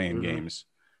these playing games.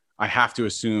 I have to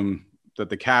assume that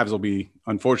the Cavs will be,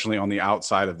 unfortunately, on the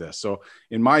outside of this. So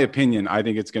in my opinion, I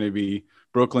think it's going to be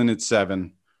Brooklyn at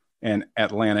 7 and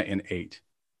Atlanta in 8.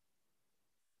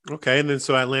 Okay. And then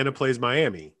so Atlanta plays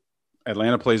Miami.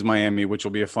 Atlanta plays Miami, which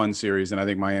will be a fun series. And I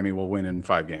think Miami will win in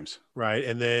 5 games. Right.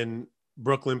 And then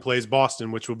Brooklyn plays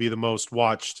Boston, which will be the most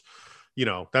watched.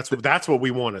 That's what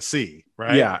we want to see,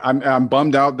 right? Yeah, I'm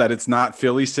bummed out that it's not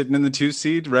Philly sitting in the 2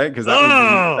 seed, right? Because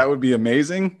that would be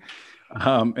amazing.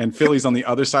 And Philly's on the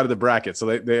other side of the bracket, so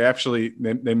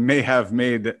they may have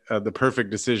made the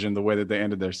perfect decision the way that they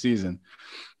ended their season.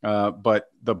 But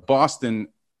the Boston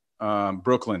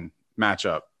Brooklyn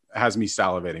matchup has me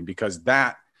salivating because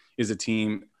that is a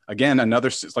team, again,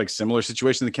 another like similar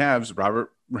situation to the Cavs.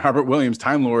 Robert Williams,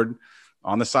 Time Lord,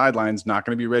 on the sidelines, not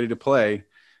going to be ready to play.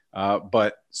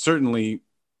 But certainly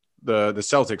the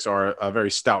Celtics are a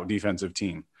very stout defensive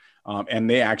team. And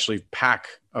they actually pack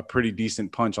a pretty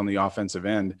decent punch on the offensive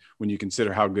end when you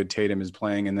consider how good Tatum is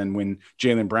playing. And then when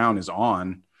Jaylen Brown is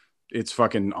on, it's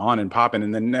fucking on and popping.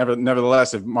 And then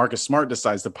nevertheless, if Marcus Smart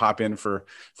decides to pop in for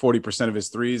 40% of his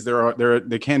threes,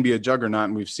 they can be a juggernaut.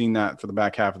 And we've seen that for the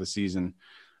back half of the season.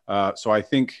 So I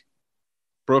think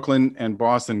Brooklyn and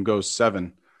Boston go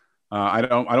 7. I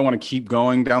don't want to keep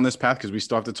going down this path because we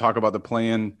still have to talk about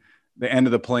the end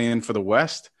of the play-in for the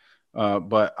West.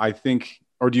 But I think,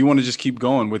 or do you want to just keep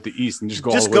going with the East and just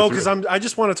go? Just go because I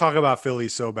just want to talk about Philly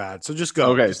so bad. So just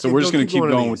go. Okay, so we're just going to keep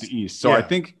going with the East. So yeah.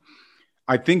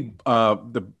 I think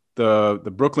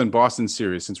the Brooklyn Boston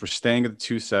series, since we're staying at the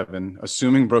 2-7,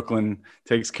 assuming Brooklyn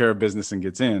takes care of business and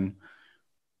gets in,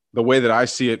 the way that I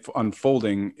see it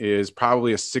unfolding is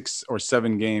probably a 6 or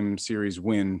 7 game series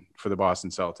win for the Boston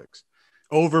Celtics.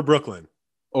 Over Brooklyn.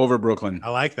 I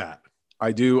like that.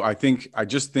 I do. I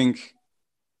just think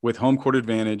with home court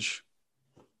advantage,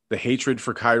 the hatred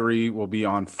for Kyrie will be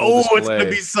on full display. It's going to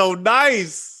be so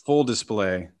nice. Full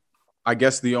display. I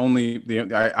guess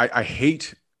I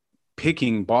hate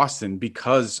picking Boston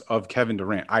because of Kevin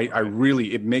Durant.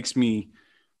 It makes me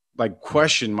like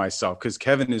question myself because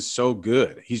Kevin is so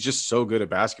good. He's just so good at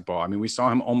basketball. I mean, we saw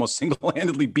him almost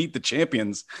single-handedly beat the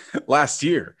champions last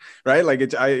year, right? Like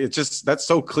that's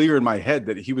so clear in my head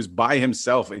that he was by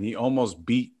himself and he almost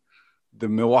beat the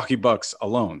Milwaukee Bucks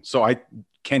alone. So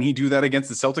can he do that against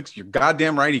the Celtics? You're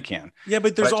goddamn right he can. Yeah,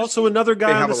 but there's also another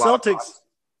guy on the Celtics.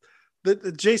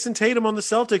 The Jason Tatum on the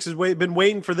Celtics has been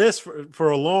waiting for this for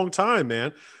a long time,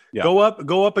 man. Yeah. Go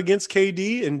up against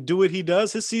KD and do what he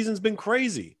does. His season's been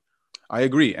crazy. I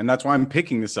agree, and that's why I'm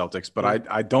picking the Celtics. But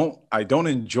I don't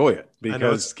enjoy it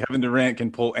because Kevin Durant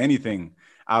can pull anything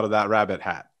out of that rabbit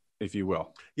hat, if you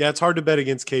will. Yeah, it's hard to bet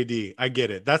against KD. I get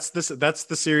it. That's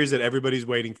the series that everybody's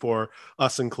waiting for,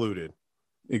 us included.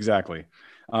 Exactly.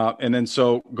 And then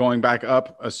so going back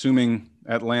up, assuming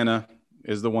Atlanta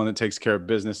is the one that takes care of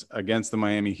business against the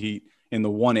Miami Heat in the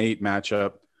 1-8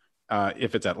 matchup.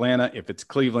 If it's Atlanta, if it's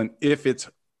Cleveland, if it's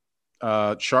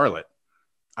Charlotte,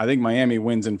 I think Miami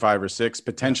wins in 5 or 6,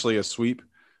 potentially a sweep.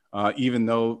 Even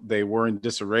though they were in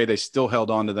disarray, they still held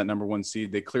on to that number 1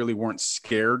 seed. They clearly weren't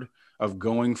scared of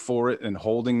going for it and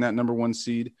holding that number 1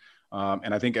 seed.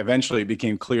 And I think eventually it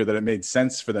became clear that it made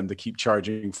sense for them to keep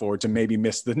charging forward to maybe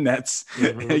miss the Nets,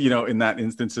 in that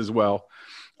instance as well.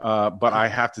 But I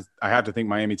have to think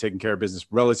Miami taking care of business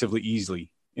relatively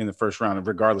easily in the first round,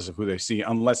 regardless of who they see,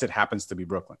 unless it happens to be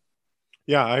Brooklyn.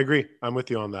 Yeah, I agree. I'm with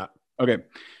you on that. Okay.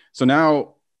 So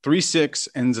now 3-6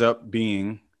 ends up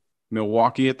being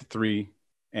Milwaukee at the 3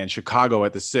 and Chicago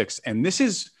at the 6. And this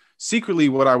is secretly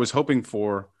what I was hoping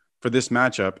for this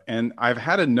matchup. And I've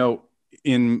had a note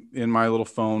in my little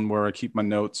phone where I keep my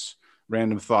notes,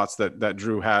 random thoughts that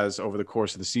Drew has over the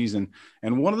course of the season.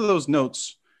 And one of those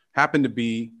notes happened to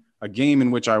be a game in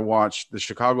which I watched the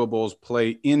Chicago Bulls play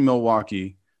in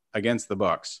Milwaukee against the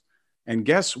Bucks. And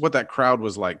guess what that crowd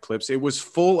was like, Clips? It was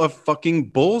full of fucking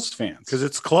Bulls fans. Because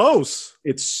it's close.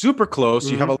 It's super close.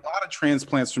 Mm-hmm. You have a lot of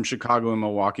transplants from Chicago and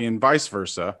Milwaukee and vice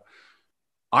versa.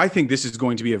 I think this is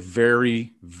going to be a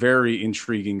very, very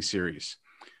intriguing series.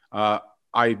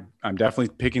 I'm definitely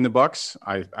picking the Bucks.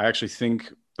 I actually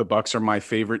think the Bucks are my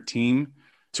favorite team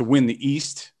to win the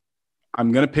East.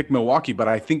 I'm going to pick Milwaukee, but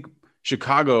I think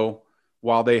Chicago,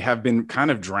 while they have been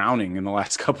kind of drowning in the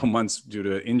last couple months due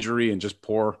to injury and just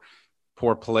poor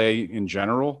play in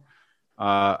general,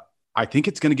 I think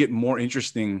it's going to get more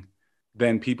interesting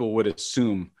than people would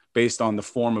assume based on the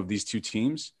form of these two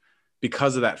teams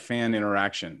because of that fan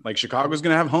interaction. Like Chicago's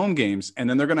going to have home games, and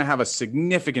then they're going to have a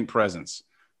significant presence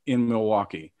in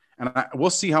Milwaukee. And we'll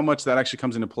see how much that actually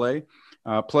comes into play.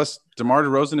 Plus, DeMar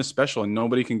DeRozan is special, and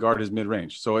nobody can guard his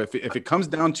mid-range. So if it comes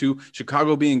down to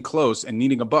Chicago being close and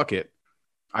needing a bucket,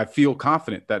 I feel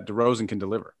confident that DeRozan can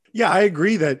deliver. Yeah, I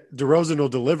agree that DeRozan will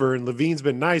deliver, and Levine's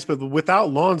been nice, but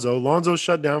without Lonzo's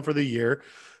shut down for the year.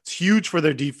 It's huge for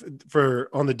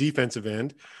their on the defensive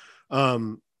end.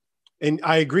 And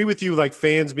I agree with you, like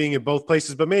fans being in both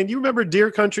places. But man, you remember Deer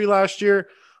Country last year?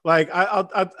 Like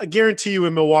I guarantee you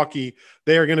in Milwaukee,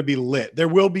 they are going to be lit. There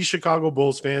will be Chicago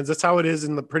Bulls fans. That's how it is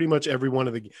in pretty much every one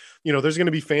of the, there's going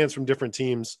to be fans from different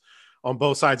teams on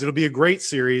both sides. It'll be a great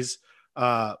series.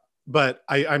 But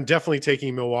I'm definitely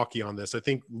taking Milwaukee on this. I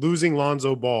think losing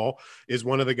Lonzo Ball is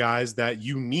one of the guys that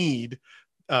you need.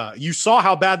 You saw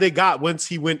how bad they got once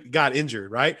he got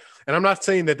injured, right? And I'm not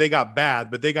saying that they got bad,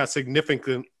 but they got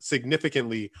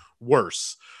significantly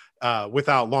worse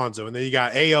without Lonzo. And then you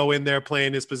got AO in there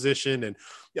playing his position. And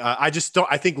I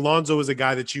think Lonzo is a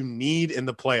guy that you need in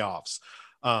the playoffs.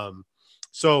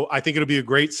 So I think it'll be a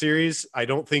great series. I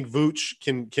don't think Vooch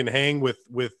can hang with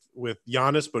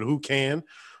Giannis, but who can,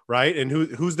 right? And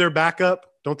who's their backup?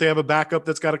 Don't they have a backup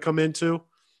that's got to come in too?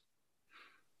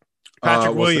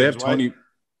 Patrick Williams. So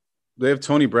they have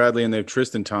Tony Bradley and they have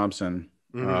Tristan Thompson.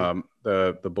 Mm-hmm.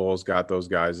 The Bulls got those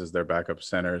guys as their backup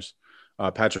centers.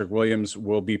 Patrick Williams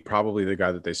will be probably the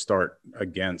guy that they start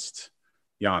against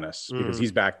Giannis because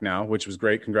he's back now, which was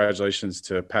great. Congratulations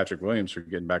to Patrick Williams for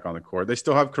getting back on the court. They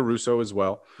still have Caruso as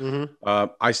well.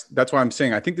 That's why I'm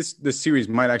saying I think this series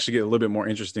might actually get a little bit more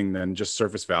interesting than just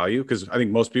surface value, because I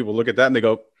think most people look at that and they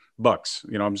go, Bucks.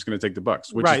 I'm just going to take the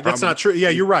Bucks. Which right. That's not true. Yeah,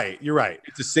 you're right.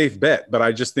 It's a safe bet, but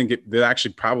I just think it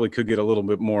actually probably could get a little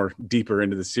bit more deeper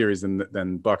into the series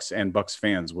than Bucks and Bucks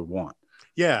fans would want.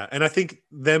 Yeah, and I think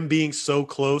them being so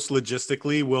close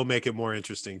logistically will make it more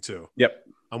interesting too. Yep,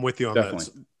 I'm with you on that.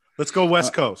 Let's go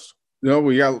West Coast. No,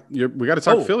 we got to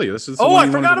talk Philly. This is I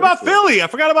forgot about Philly. I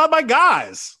forgot about my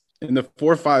guys. In the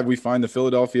 4-5, we find the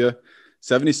Philadelphia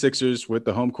 76ers with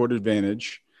the home court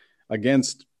advantage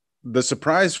against the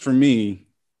surprise for me,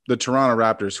 the Toronto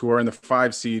Raptors, who are in the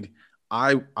 5 seed.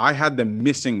 I had them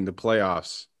missing the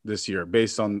playoffs this year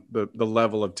based on the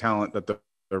level of talent that the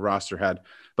roster had.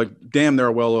 But damn, they're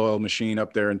a well-oiled machine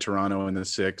up there in Toronto in the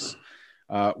 6.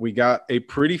 We got a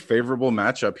pretty favorable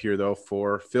matchup here, though,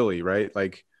 for Philly, right?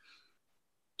 Like,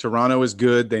 Toronto is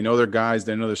good. They know their guys.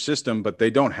 They know their system, but they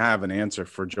don't have an answer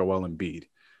for Joel Embiid.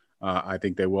 I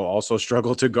think they will also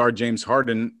struggle to guard James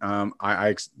Harden.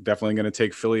 I definitely going to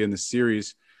take Philly in the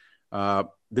series.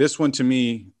 This one, to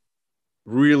me,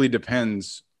 really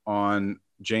depends on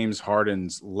James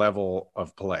Harden's level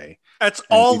of play. That's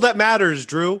all that matters,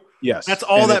 Drew. Yes. That's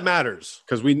all that matters.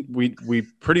 Because we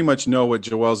pretty much know what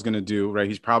Joel's going to do, right?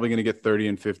 He's probably going to get 30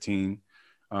 and 15.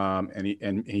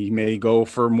 And he may go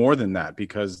for more than that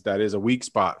because that is a weak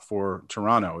spot for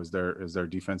Toronto is their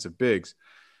defensive bigs.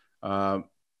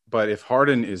 But if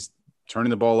Harden is turning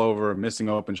the ball over, missing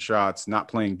open shots, not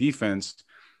playing defense,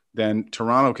 then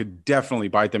Toronto could definitely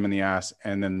bite them in the ass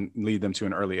and then lead them to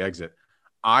an early exit.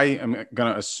 I am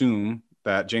going to assume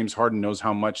that James Harden knows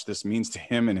how much this means to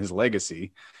him and his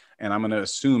legacy. And I'm going to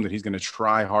assume that he's going to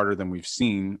try harder than we've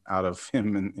seen out of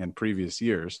him in previous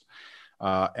years.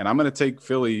 And I'm going to take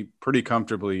Philly pretty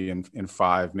comfortably in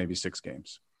 5, maybe 6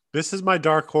 games. This is my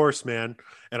dark horse, man.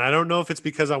 And I don't know if it's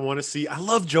because I want to see – I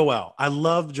love Joel.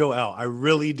 I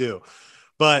really do.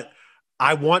 But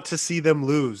I want to see them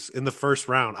lose in the first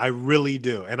round. I really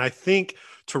do. And I think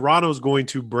Toronto's going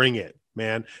to bring it,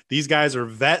 man. These guys are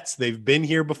vets. They've been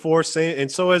here before, and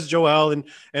so has Joel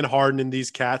and Harden and these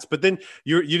cats. But then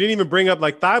you didn't even bring up,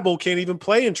 like, Thibault can't even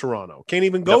play in Toronto, can't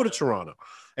even go to Toronto.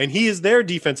 And he is their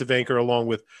defensive anchor along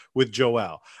with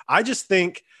Joel. I just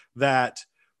think that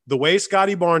the way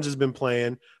Scotty Barnes has been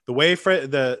playing, the way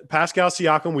the Pascal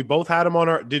Siakam, we both had him on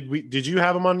our. Did you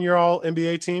have him on your All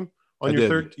NBA team? On your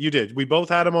third, you did. We both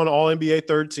had him on All NBA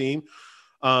third team.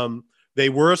 They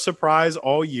were a surprise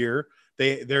all year.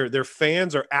 Their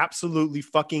fans are absolutely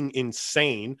fucking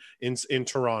insane in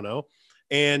Toronto.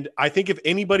 And I think if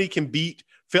anybody can beat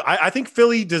Phil, I think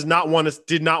Philly did not want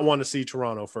to see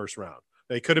Toronto first round.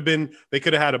 They could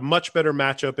have had a much better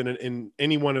matchup in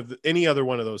any other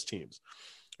one of those teams.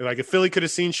 Like if Philly could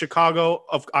have seen Chicago,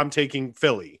 I'm taking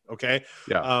Philly. Okay.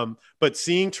 Yeah. But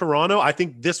seeing Toronto, I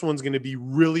think this one's going to be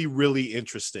really, really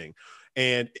interesting.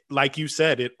 And like you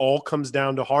said, it all comes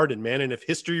down to Harden, man. And if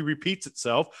history repeats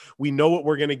itself, we know what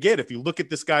we're going to get. If you look at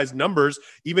this guy's numbers,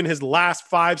 even his last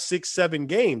 5, 6, 7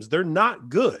 games, they're not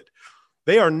good.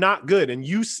 They are not good. And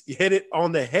you hit it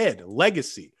on the head.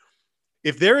 Legacy.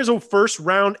 If there is a first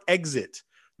round exit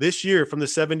this year from the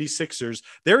 76ers,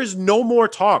 there is no more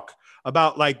talk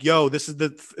about like, yo, this is the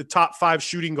top 5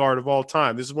 shooting guard of all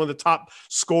time. This is one of the top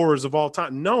scorers of all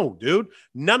time. No, dude,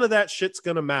 none of that shit's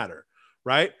going to matter.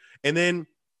 Right. And then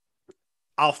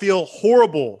I'll feel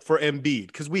horrible for Embiid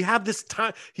because we have this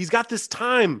time. He's got this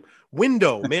time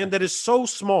window, man, that is so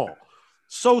small.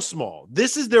 So small.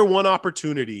 This is their one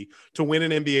opportunity to win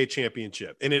an NBA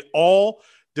championship. And it all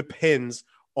depends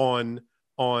on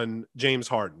James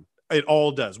Harden. It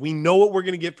all does. We know what we're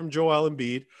going to get from Joel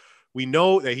Embiid. We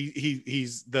know that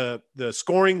he's the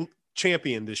scoring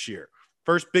champion this year.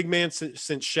 First big man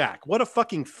since Shaq. What a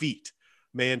fucking feat,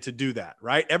 man, to do that,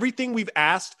 right? Everything we've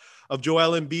asked of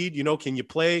Joel Embiid, can you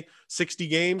play 60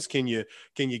 games? Can you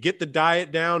get the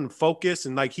diet down and focus?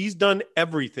 And like, he's done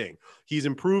everything. He's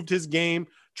improved his game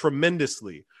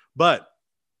tremendously. But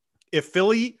if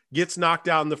Philly gets knocked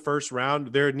out in the first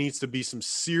round, there needs to be some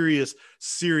serious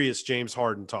James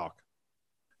Harden talk.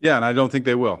 Yeah, and I don't think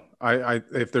they will. I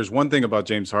if there's one thing about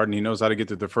James Harden, he knows how to get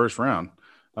to the first round.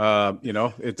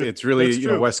 It's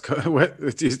really West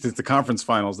Coast. It's the conference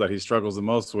finals that he struggles the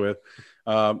most with.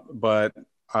 But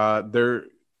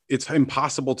it's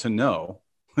impossible to know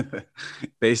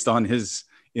based on his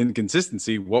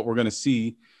inconsistency what we're going to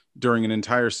see during an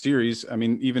entire series. I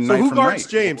mean, even so, night who from guards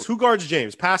night. James? Who guards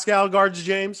James? Pascal guards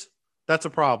James. That's a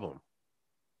problem.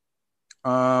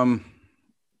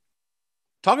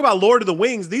 Talk about Lord of the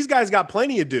Wings. These guys got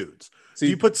plenty of dudes. Do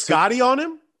you put Scotty on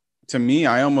him? To me,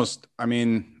 I almost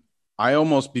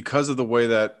because of the way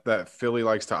that Philly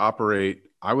likes to operate,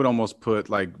 I would almost put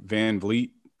like Van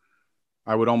Vliet.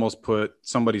 I would almost put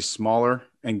somebody smaller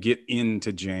and get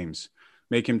into James.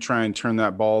 Make him try and turn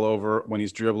that ball over when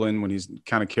he's dribbling, when he's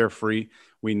kind of carefree.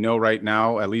 We know right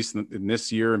now, at least in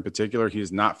this year in particular,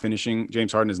 James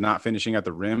Harden is not finishing at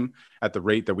the rim at the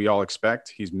rate that we all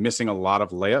expect. He's missing a lot of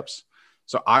layups.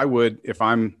 So I would, if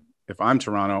I'm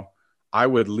Toronto, I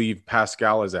would leave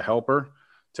Pascal as a helper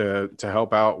to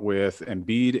help out with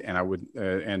Embiid, and I would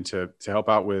and to help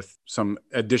out with some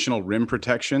additional rim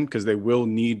protection because they will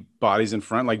need bodies in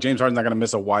front. Like James Harden's not going to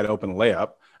miss a wide open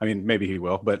layup. I mean, maybe he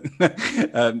will, but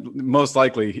most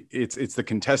likely it's the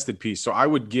contested piece. So I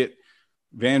would get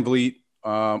Van Vliet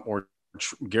or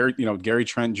Gary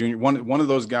Trent Jr. One of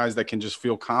those guys that can just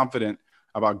feel confident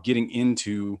about getting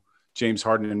into James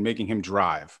Harden and making him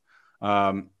drive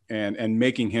and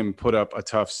making him put up a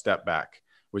tough step back,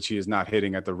 which he is not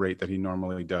hitting at the rate that he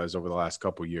normally does over the last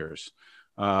couple of years.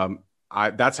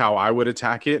 That's how I would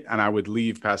attack it. And I would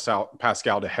leave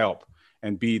Pascal to help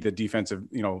and be the defensive,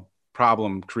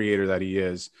 problem creator that he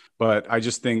is. But I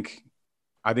think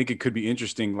it could be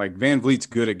interesting. Like Van Vliet's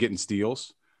good at getting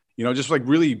steals, just like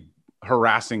really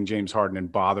harassing James Harden and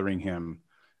bothering him,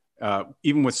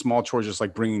 even with small chores, just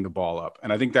like bringing the ball up.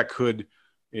 And I think that could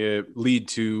lead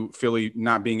to Philly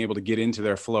not being able to get into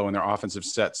their flow and their offensive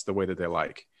sets the way that they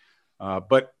like.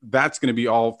 But that's going to be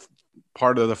all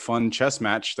part of the fun chess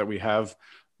match that we have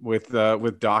with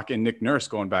Doc and Nick Nurse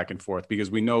going back and forth, because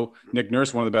we know Nick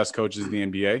Nurse, one of the best coaches in the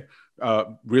NBA,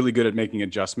 really good at making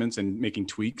adjustments and making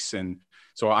tweaks. And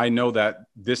so I know that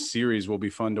this series will be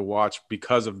fun to watch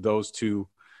because of those two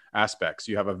aspects.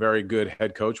 You have a very good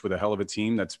head coach with a hell of a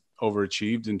team that's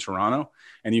overachieved in Toronto,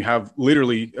 and you have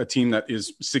literally a team that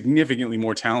is significantly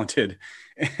more talented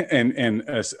and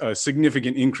a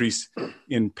significant increase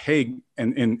in pay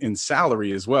and in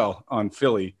salary as well on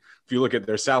Philly. If you look at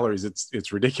their salaries,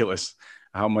 it's ridiculous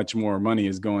how much more money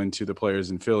is going to the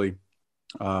players in Philly.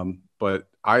 But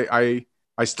I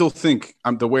still think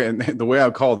the way I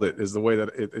called it is the way that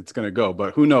it's going to go.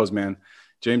 But who knows, man?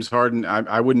 James Harden,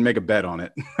 I wouldn't make a bet on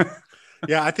it.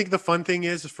 Yeah, I think the fun thing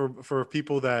is for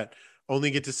people that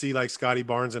only get to see like Scotty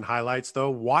Barnes in highlights, though,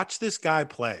 watch this guy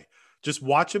play. Just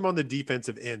watch him on the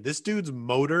defensive end. This dude's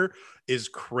motor is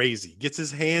crazy. Gets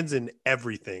his hands in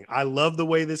everything. I love the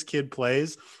way this kid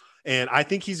plays, and I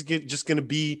think he's just going to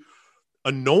be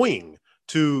annoying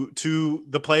to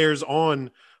the players on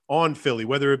Philly,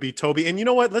 whether it be Toby. And you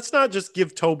know what? Let's not just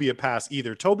give Toby a pass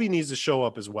either. Toby needs to show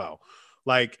up as well.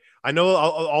 Like, I know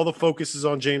all the focus is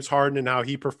on James Harden and how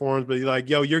he performs, but like,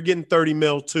 yo, you're getting 30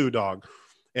 mil too, dog.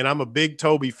 And I'm a big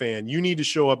Toby fan. You need to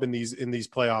show up in these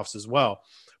playoffs as well.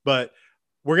 But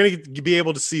we're going to be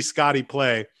able to see Scotty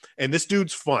play, and this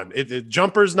dude's fun.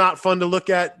 Jumper's not fun to look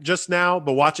at just now,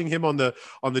 but watching him on the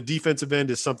defensive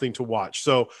end is something to watch.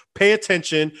 So pay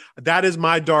attention. That is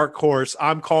my dark horse.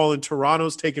 I'm calling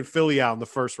Toronto's taking Philly out in the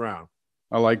first round.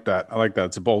 I like that.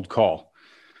 It's a bold call.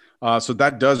 So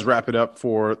that does wrap it up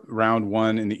for round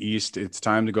one in the East. It's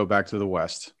time to go back to the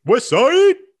West. West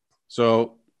Side.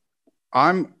 So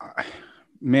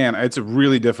it's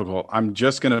really difficult. I'm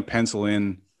just going to pencil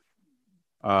in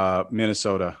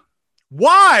Minnesota.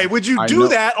 Why would you do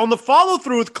that on the follow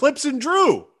through with Clips and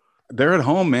Drew? They're at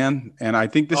home, man. And I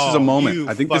think this is a moment.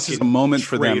 I think this is a moment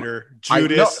for them.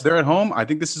 Judas. They're at home. I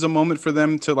think this is a moment for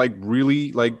them to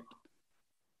really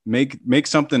make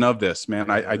something of this, man.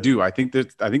 I do. I think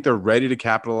they're ready to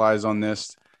capitalize on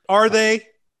this. Are they?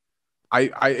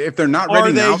 If they're not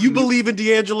ready now, you believe in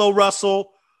D'Angelo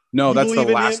Russell? No, that's the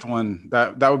last one.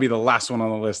 That would be the last one on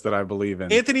the list that I believe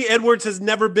in. Anthony Edwards has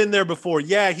never been there before.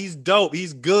 Yeah, he's dope.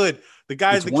 He's good. The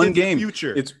guy's the kid's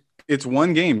future. It's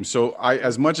one game. So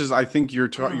as much as I think you're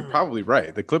probably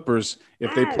right. The Clippers,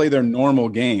 if they play their normal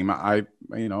game,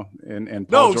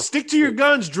 stick to your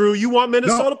guns, Drew. You want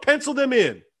Minnesota? Pencil them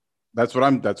in. That's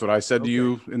what I said to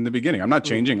you in the beginning. I'm not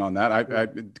changing on that.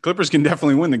 The Clippers can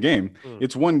definitely win the game.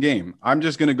 It's one game. I'm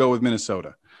just going to go with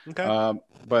Minnesota. Okay.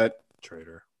 But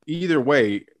Trader. Either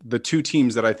way, the two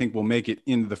teams that I think will make it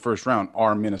into the first round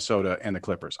are Minnesota and the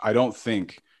Clippers. I don't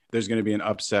think there's going to be an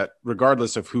upset,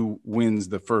 regardless of who wins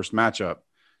the first matchup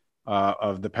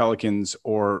of the Pelicans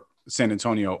or San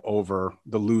Antonio over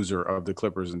the loser of the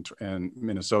Clippers and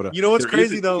Minnesota. You know what's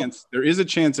crazy, though? There is a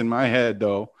chance in my head,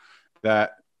 though,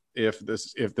 that if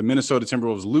the Minnesota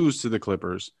Timberwolves lose to the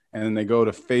Clippers and then they go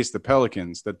to face the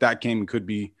Pelicans, that game could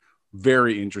be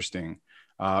very interesting.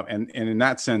 And in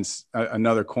that sense,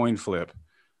 another coin flip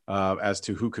as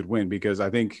to who could win, because I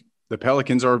think the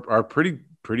Pelicans are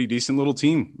pretty decent little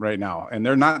team right now, and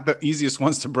they're not the easiest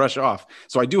ones to brush off.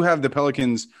 So I do have the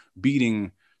Pelicans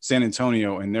beating San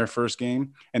Antonio in their first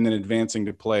game and then advancing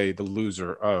to play the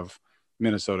loser of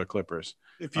Minnesota Clippers.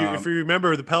 If you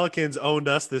remember, the Pelicans owned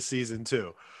us this season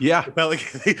too. Yeah, the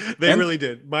Pelicans, they really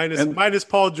did. Minus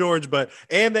Paul George,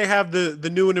 and they have the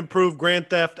new and improved Grand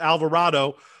Theft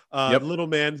Alvarado. Little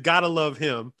man, gotta love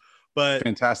him. But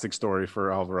fantastic story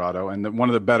for Alvarado, and one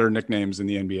of the better nicknames in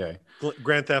the NBA.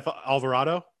 Grand Theft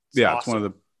Alvarado. Awesome.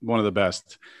 It's one of the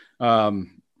best.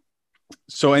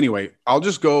 So anyway, I'll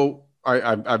just go.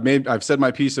 I've said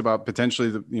my piece about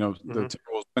potentially the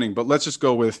Timberwolves winning, but let's just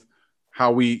go with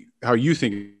how you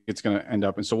think it's going to end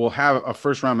up. And so we'll have a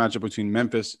first round matchup between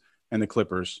Memphis and the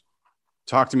Clippers.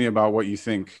 Talk to me about what you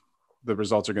think the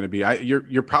results are going to be.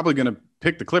 You're probably going to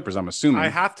pick the Clippers, I'm assuming. I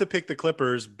have to pick the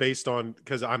Clippers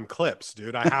because I'm Clips,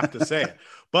 dude. I have to say it.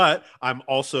 But I'm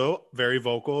also very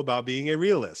vocal about being a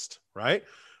realist, right?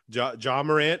 Ja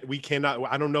Morant,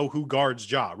 I don't know who guards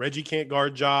Ja. Reggie can't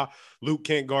guard Ja. Luke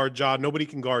can't guard Ja. Nobody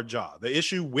can guard Ja. The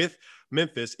issue with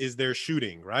Memphis is their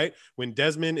shooting, right? When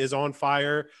Desmond is on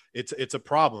fire, it's a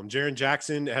problem. Jaren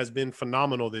Jackson has been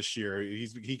phenomenal this year.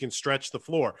 He can stretch the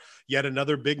floor. Yet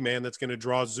another big man that's going to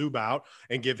draw Zub out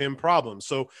and give him problems.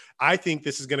 So I think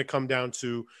this is going to come down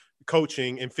to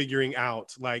coaching and figuring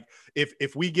out, like,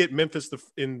 if we get Memphis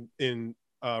in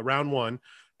round one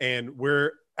and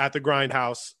we're at the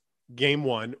grindhouse game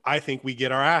one, I think we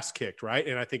get our ass kicked, right?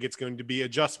 And I think it's going to be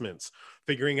adjustments,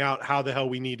 figuring out how the hell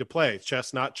we need to play.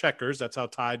 Chess, not checkers. That's how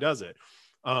Ty does it.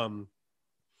 And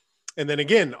then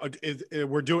again,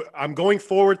 I'm going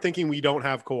forward thinking we don't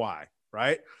have Kawhi,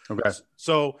 right? Okay.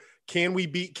 So can we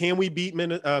beat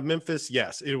Memphis?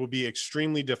 Yes, it will be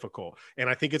extremely difficult. And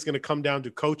I think it's going to come down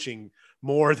to coaching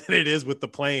more than it is with the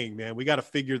playing, man. We got to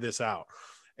figure this out.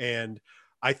 And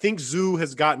I think Zoo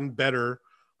has gotten better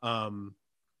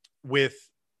with,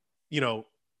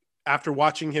 after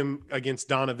watching him against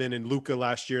Donovan and Luka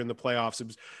last year in the playoffs. It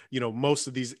was, most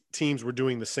of these teams were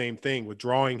doing the same thing with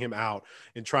drawing him out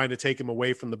and trying to take him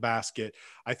away from the basket.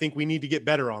 I think we need to get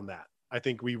better on that. I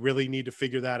think we really need to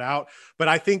figure that out. But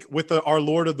I think with our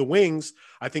Lord of the Wings,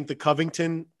 I think the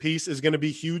Covington piece is going to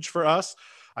be huge for us.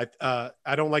 I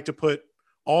don't like to put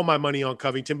all my money on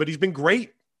Covington, but he's been great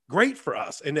for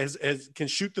us and can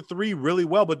shoot the three really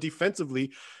well, but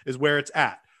defensively is where it's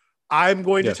at. I'm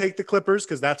going to Yes. take the Clippers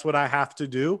because that's what I have to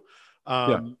do.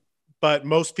 But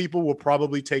most people will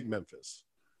probably take Memphis.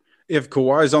 If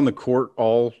Kawhi's on the court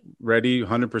already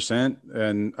 100%,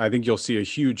 and I think you'll see a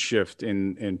huge shift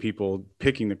in people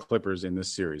picking the Clippers in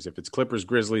this series. If it's Clippers,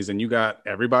 Grizzlies, and you got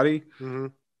everybody,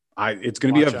 it's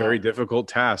going to be a very difficult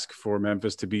task for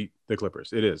Memphis to beat the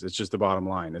Clippers. It is. It's just the bottom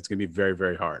line. It's going to be very,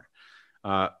 very hard.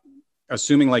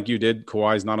 Assuming like you did,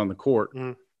 Kawhi's not on the court.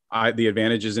 The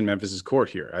advantage is in Memphis's court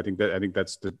here. I think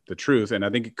that's the truth. And I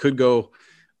think it could go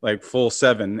like full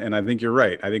 7. And I think you're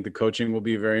right. I think the coaching will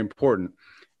be very important.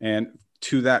 And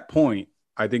to that point,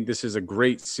 I think this is a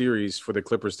great series for the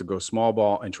Clippers to go small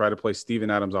ball and try to play Steven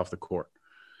Adams off the court.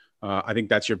 I think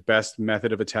that's your best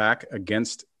method of attack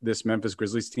against this Memphis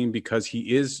Grizzlies team because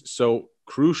he is so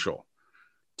crucial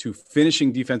to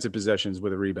finishing defensive possessions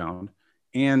with a rebound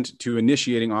and to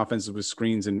initiating offensive with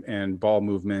screens and ball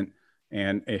movement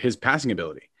and his passing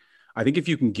ability. I think if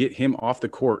you can get him off the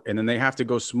court and then they have to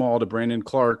go small to Brandon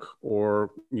Clark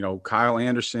or, Kyle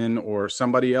Anderson or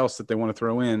somebody else that they want to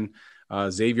throw in,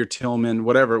 Xavier Tillman,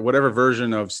 whatever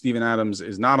version of Steven Adams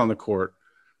is not on the court,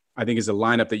 I think is a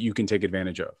lineup that you can take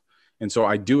advantage of. And so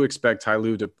I do expect Ty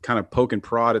Lue to kind of poke and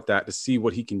prod at that to see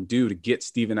what he can do to get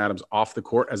Steven Adams off the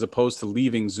court as opposed to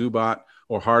leaving Zubac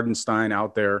or Hardenstein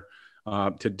out there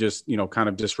to just, kind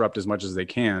of disrupt as much as they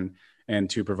can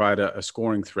and to provide a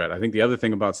scoring threat. I think the other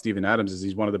thing about Steven Adams is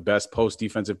he's one of the best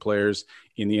post-defensive players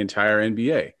in the entire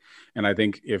NBA. And I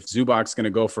think if Zubac's going to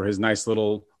go for his nice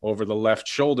little over the left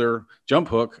shoulder jump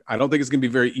hook, I don't think it's going to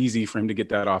be very easy for him to get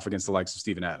that off against the likes of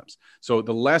Steven Adams. So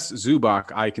the less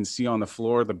Zubac I can see on the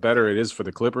floor, the better it is for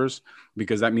the Clippers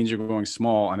because that means you're going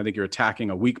small. And I think you're attacking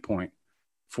a weak point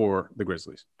for the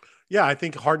Grizzlies. Yeah, I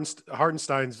think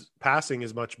Hardenstein's passing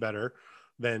is much better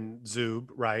than Zub,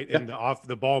 right? Yeah. And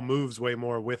the ball moves way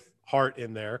more with Hart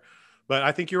in there. But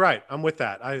I think you're right. I'm with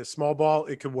that. Small ball,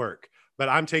 it could work. But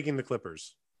I'm taking the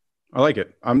Clippers. I like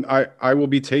it. I will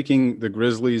be taking the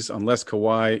Grizzlies unless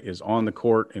Kawhi is on the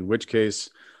court, in which case,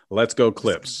 let's go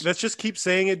Clips. Let's just keep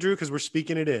saying it, Drew, because we're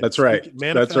speaking it in. That's right.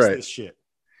 Manifest That's right. This shit.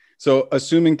 So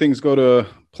assuming things go to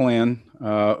plan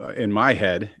in my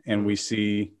head and we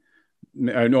see –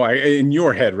 in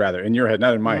your head, rather. In your head,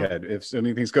 not in my head. If so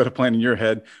many things go to plan in your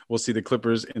head, we'll see the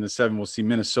Clippers in the 7. We'll see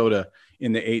Minnesota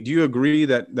in the 8. Do you agree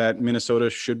that Minnesota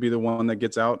should be the one that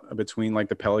gets out between like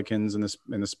the Pelicans and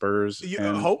the Spurs?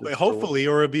 Hopefully,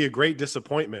 or it'd be a great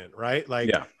disappointment, right?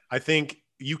 I think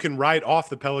you can write off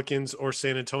the Pelicans or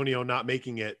San Antonio not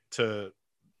making it to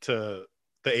the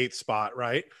 8th spot,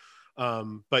 right?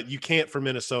 But you can't for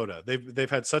Minnesota. They've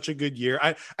had such a good year.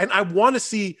 I want to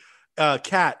see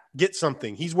Cat get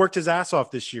something. He's worked his ass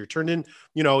off this year. Turned in,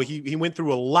 he went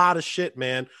through a lot of shit,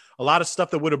 man. A lot of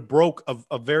stuff that would have broke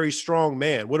a very strong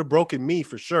man. Would have broken me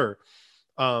for sure.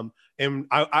 And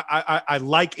I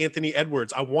like Anthony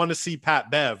Edwards. I want to see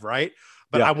Pat Bev, right?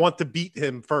 But I want to beat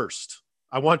him first.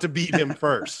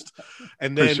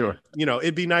 And then, sure.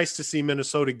 It'd be nice to see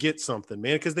Minnesota get something,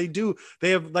 man, because they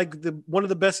have like one of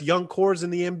the best young cores in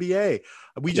the NBA.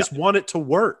 We just want it to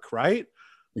work, right?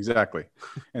 Exactly.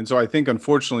 And so I think,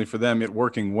 unfortunately for them, it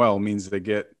working well means they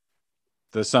get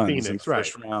the Suns in the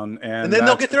first round. And then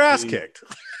they'll get their ass kicked.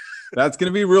 That's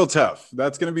going to be real tough.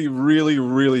 That's going to be really,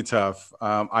 really tough.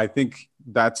 I think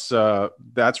that's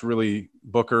really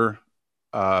Booker.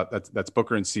 That's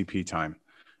Booker and CP time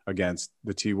against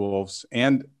the T-Wolves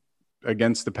and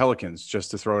against the Pelicans,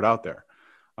 just to throw it out there.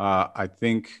 I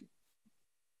think,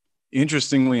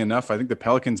 interestingly enough, I think the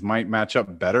Pelicans might match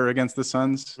up better against the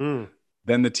Suns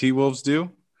than the T-Wolves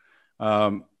do.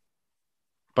 But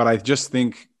I just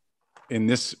think in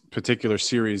this particular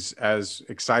series, as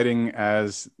exciting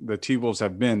as the T-Wolves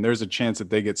have been, there's a chance that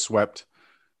they get swept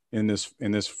in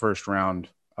this first round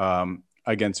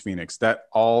against Phoenix. That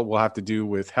all will have to do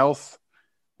with health,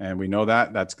 and we know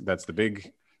that's the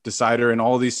big decider in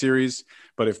all of these series.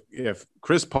 But if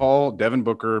Chris Paul, Devin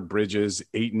Booker, Bridges,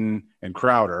 Ayton, and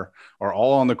Crowder are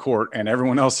all on the court and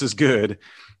everyone else is good,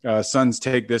 Suns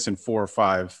take this in 4 or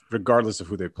 5, regardless of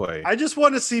who they play. I just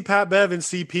want to see Pat Bev and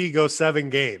CP go 7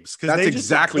 games. That's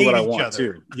exactly what I want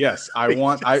too. Yes,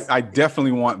 I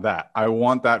definitely want that. I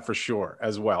want that for sure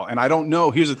as well. And I don't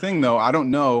know. Here's the thing, though. I don't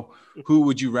know who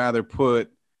would you rather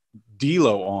put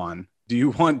D'Lo on. Do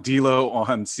you want D'Lo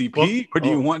on CP or do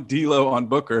you want D'Lo on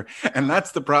Booker? And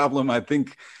that's the problem I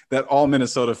think that all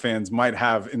Minnesota fans might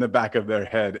have in the back of their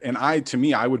head. And I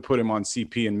would put him on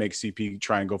CP and make CP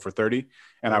try and go for 30.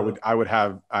 And I would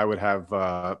have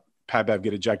Pat Bev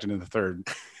get ejected in the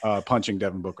 3rd, punching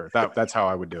Devin Booker. That's how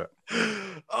I would do it.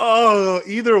 Oh,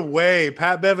 either way,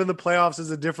 Pat Bev in the playoffs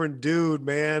is a different dude,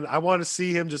 man. I want to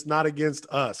see him just not against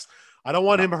us. I don't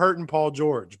want him hurting Paul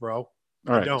George, bro.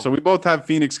 All right. So we both have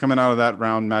Phoenix coming out of that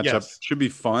round matchup. Yes. Should be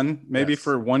fun. Maybe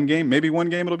for one game. Maybe one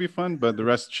game it'll be fun, but the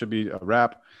rest should be a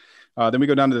wrap. Then we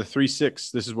go down to the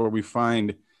 3-6. This is where we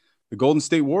find the Golden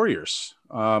State Warriors.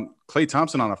 Klay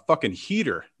Thompson on a fucking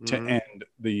heater to end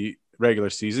the regular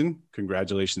season.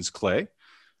 Congratulations, Klay.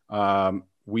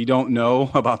 We don't know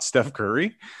about Steph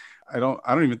Curry. I don't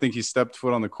even think he's stepped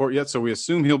foot on the court yet. So we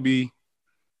assume he'll be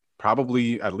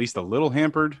probably at least a little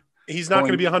hampered. He's not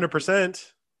going to be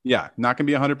 100%. Yeah, not going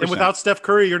to be 100%. And without Steph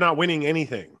Curry, you're not winning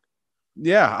anything.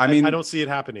 Yeah, I mean, I don't see it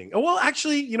happening. Oh, well,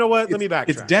 actually, you know what? Let me backtrack.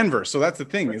 It's Denver, so that's the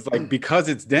thing. It's like because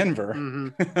it's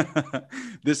Denver,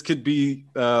 this could be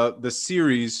the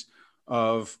series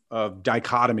of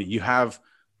dichotomy. You have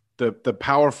the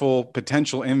powerful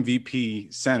potential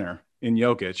MVP center in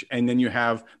Jokic, and then you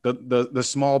have the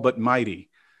small but mighty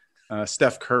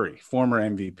Steph Curry, former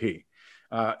MVP,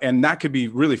 and that could be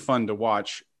really fun to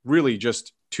watch. Really,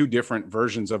 just two different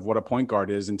versions of what a point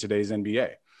guard is in today's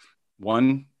NBA.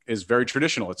 One is very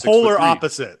traditional. It's polar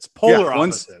opposites.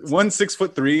 Opposites. One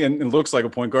 6'3" and looks like a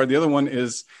point guard. The other one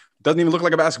doesn't even look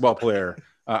like a basketball player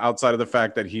outside of the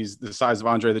fact that he's the size of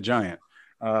Andre the Giant.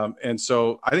 And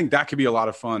so I think that could be a lot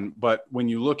of fun. But when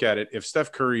you look at it, if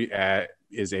Steph Curry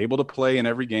is able to play in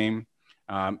every game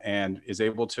and is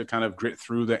able to kind of grit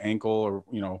through the ankle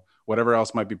or whatever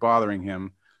else might be bothering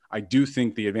him, I do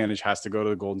think the advantage has to go to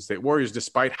the Golden State Warriors,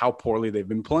 despite how poorly they've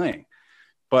been playing.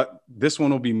 But this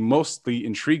one will be mostly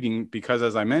intriguing because,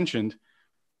 as I mentioned,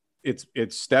 it's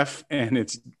Steph and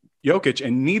it's Jokic,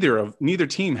 and neither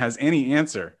team has any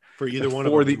answer for either one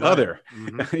for of them, the other.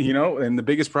 And the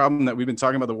biggest problem that we've been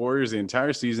talking about the Warriors the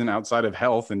entire season, outside of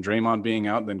health and Draymond being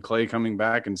out, then Klay coming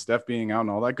back and Steph being out and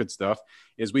all that good stuff,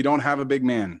 is we don't have a big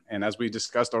man. And as we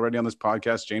discussed already on this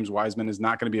podcast, James Wiseman is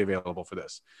not going to be available for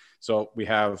this. So we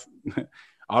have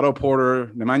Otto Porter,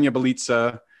 Nemanja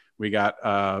Bjelica, we got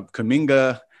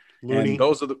Kuminga, Looney. And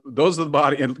those are the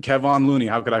body, and Kevon Looney.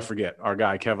 How could I forget our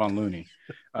guy Kevon Looney?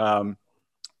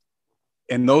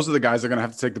 And those are the guys that are going to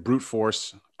have to take the brute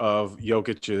force of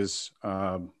Jokic's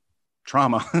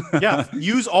trauma. Yeah,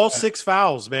 use all 6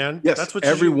 fouls, man. Yes, that's what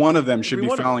every one of them should be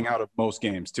fouling out of most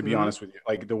games, to be honest with you,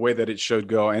 like the way that it should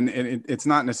go. And it's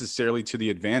not necessarily to the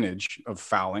advantage of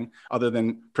fouling, other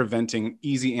than preventing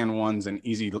easy and ones and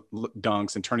easy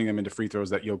dunks and turning them into free throws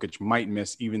that Jokic might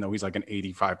miss, even though he's like an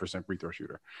 85% free throw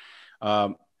shooter.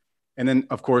 And then,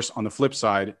 of course, on the flip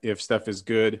side, if Steph is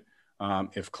good,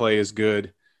 if Klay is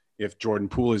good, if Jordan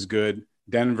Poole is good,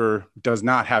 Denver does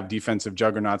not have defensive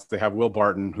juggernauts. They have Will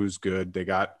Barton, who's good. They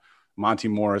got Monty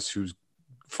Morris, who's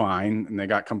fine. And they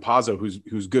got Campazzo,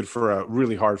 who's good for a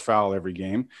really hard foul every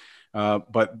game.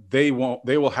 But they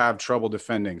will have trouble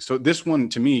defending. So this one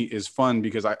to me is fun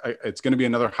because it's going to be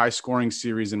another high scoring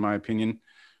series, in my opinion.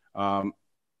 I'm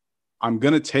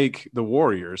going to take the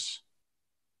Warriors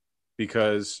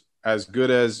because as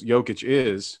good as Jokic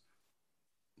is,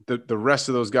 the rest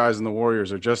of those guys in the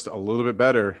Warriors are just a little bit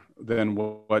better than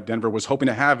what Denver was hoping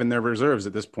to have in their reserves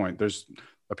at this point. There's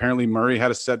apparently Murray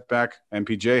had a setback,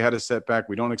 MPJ had a setback.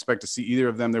 We don't expect to see either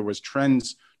of them. There was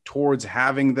trends towards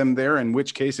having them there, in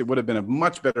which case it would have been a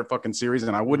much better fucking series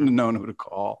and I wouldn't have known who to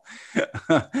call.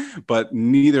 But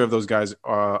neither of those guys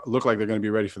look like they're going to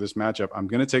be ready for this matchup. I'm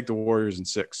going to take the Warriors in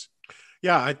 6.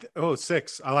 Yeah.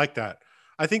 6. I like that.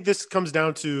 I think this comes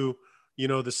down to,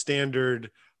 the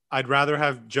standard. I'd rather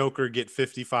have Joker get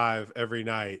 55 every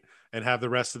night and have the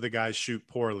rest of the guys shoot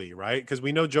poorly, right? Because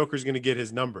we know Joker's going to get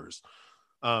his numbers.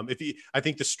 I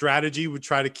think the strategy would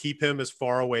try to keep him as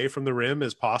far away from the rim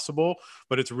as possible,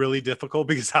 but it's really difficult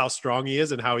because how strong he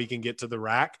is and how he can get to the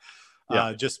rack.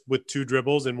 Just with 2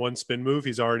 dribbles and 1 spin move,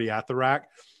 he's already at the rack.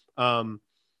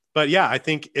 But yeah, I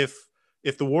think if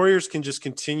the Warriors can just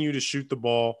continue to shoot the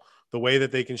ball the way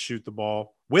that they can shoot the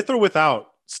ball, with or without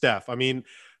Steph, I mean,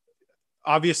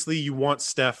 obviously you want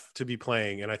Steph to be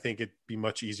playing, and I think it'd be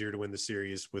much easier to win the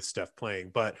series with Steph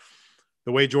playing. But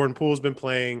the way Jordan Poole's been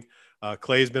playing,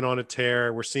 Klay's been on a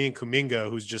tear. We're seeing Kuminga,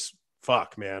 who's just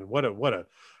man. What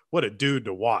a dude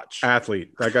to watch.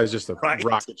 Athlete. That guy's just a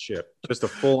rocket ship, just a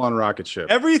full-on rocket ship.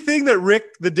 Everything that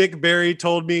Rick the Dick Barry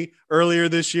told me earlier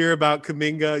this year about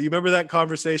Kuminga, you remember that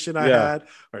conversation I had?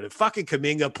 Or did fucking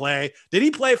Kuminga play? Did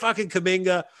he play fucking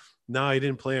Kuminga? No, he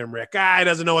didn't play him, Rick. He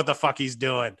doesn't know what the fuck he's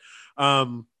doing.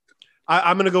 I'm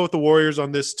going to go with the Warriors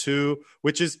on this too,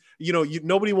 which is,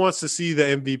 nobody wants to see the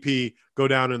MVP go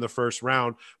down in the first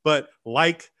round, but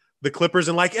like the Clippers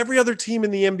and like every other team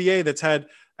in the NBA that's had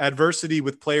adversity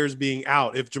with players being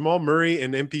out. If Jamal Murray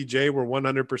and MPJ were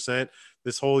 100%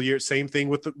 this whole year, same thing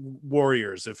with the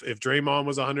Warriors. If Draymond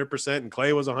was 100% and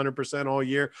Clay was 100% all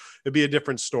year, it'd be a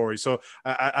different story. So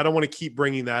I don't want to keep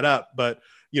bringing that up, but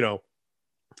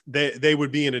they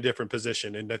would be in a different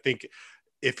position. And I think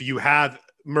if you have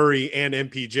Murray and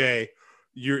MPJ,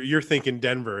 you're thinking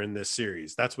Denver in this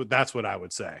series. That's what I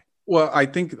would say. Well, I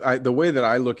think the way that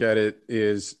I look at it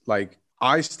is like,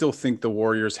 I still think the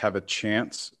Warriors have a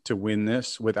chance to win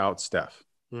this without Steph.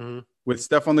 Mm-hmm. With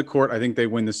Steph on the court, I think they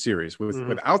win the series.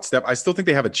 Without Steph, I still think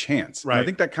they have a chance. Right. And I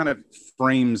think that kind of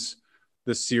frames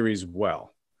the series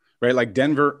well, right? Like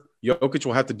Denver, Jokic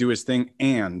will have to do his thing,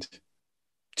 and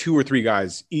 2 or 3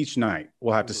 guys each night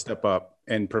will have to step up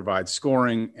and provide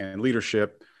scoring and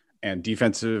leadership and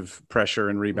defensive pressure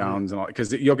and rebounds and all,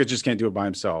 because Jokic just can't do it by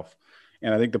himself.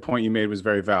 And I think the point you made was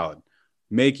very valid.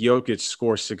 Make Jokic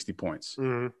score 60 points.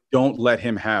 Mm-hmm. Don't let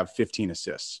him have 15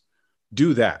 assists.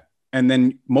 Do that. And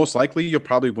then most likely you'll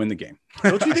probably win the game.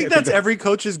 Don't you think that's every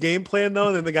coach's game plan, though?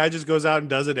 And then the guy just goes out and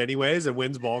does it anyways and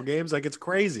wins ball games? Like, it's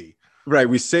crazy. Right.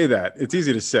 We say that. It's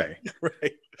easy to say.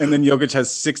 Right. And then Jokic has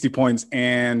 60 points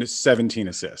and 17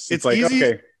 assists. It's like, easy.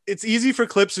 Okay. It's easy for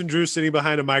Clips and Drew sitting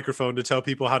behind a microphone to tell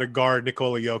people how to guard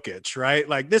Nikola Jokic, right?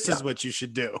 Like, this is what you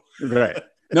should do. Right.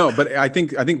 No, but I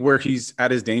think where he's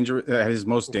at his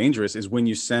most dangerous is when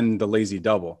you send the lazy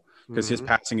double, because his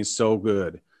passing is so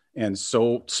good and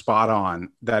so spot on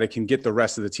that it can get the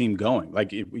rest of the team going.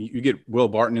 Like, if you get Will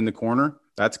Barton in the corner,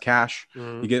 that's cash.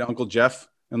 You get Uncle Jeff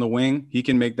in the wing, he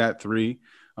can make that 3.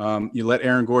 You let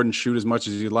Aaron Gordon shoot as much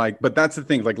as you like, but that's the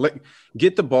thing. Like,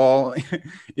 get the ball.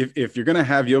 if you're gonna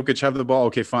have Jokic have the ball,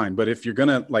 okay, fine. But if you're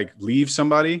gonna leave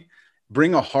somebody,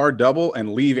 bring a hard double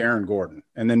and leave Aaron Gordon,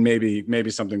 and then maybe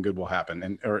something good will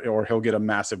happen, or he'll get a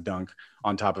massive dunk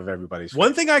on top of everybody's.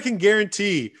 One thing I can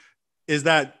guarantee is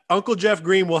that Uncle Jeff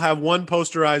Green will have one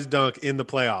posterized dunk in the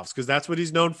playoffs, because that's what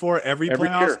he's known for. Every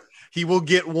playoffs, year. He will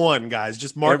get one, guys.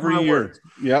 Just mark my words.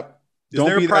 Yep.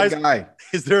 Don't be that guy.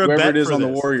 Is there a Whoever bet it is for on this?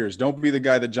 the Warriors? Don't be the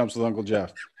guy that jumps with Uncle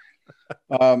Jeff.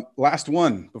 Last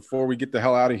one before we get the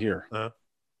hell out of here.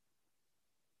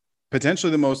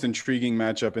 Potentially the most intriguing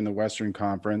matchup in the Western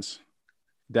Conference,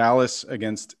 Dallas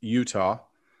against Utah.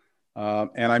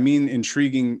 And I mean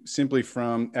intriguing simply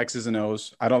from X's and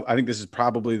O's. I think this is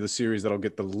probably the series that'll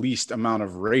get the least amount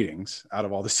of ratings out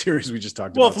of all the series we just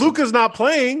talked about. Well, if Luka's not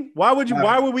playing, why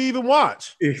would we even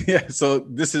watch? Yeah, so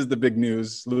this is the big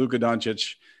news. Luka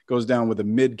Doncic goes down with a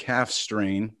mid-calf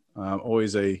strain.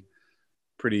 Always a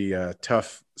pretty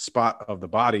tough spot of the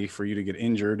body for you to get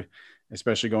injured,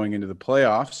 especially going into the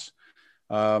playoffs.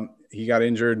 He got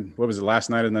injured, last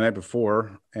night and the night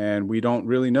before, and we don't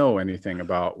really know anything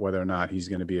about whether or not he's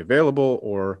going to be available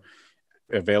or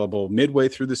available midway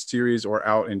through the series or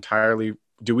out entirely.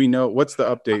 Do we know what's the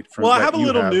update from? Well, I have a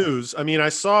little news. I mean, I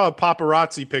saw a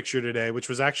paparazzi picture today, which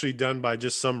was actually done by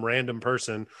just some random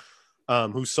person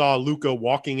who saw Luka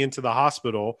walking into the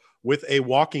hospital with a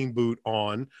walking boot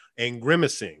on and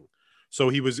grimacing. So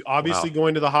he was obviously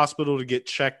going to the hospital to get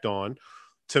checked on.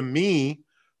 To me,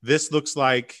 this looks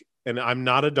like, and I'm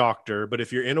not a doctor, but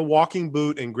if you're in a walking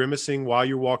boot and grimacing while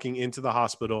you're walking into the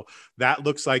hospital, that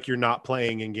looks like you're not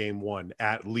playing in game 1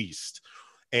 at least.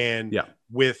 And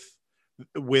with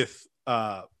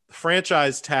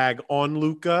franchise tag on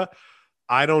Luka,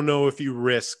 I don't know if you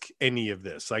risk any of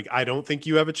this. Like, I don't think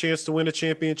you have a chance to win a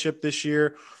championship this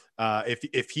year.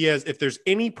 If there's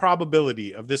any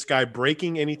probability of this guy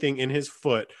breaking anything in his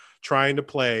foot trying to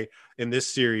play in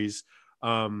this series,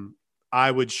 I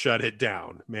would shut it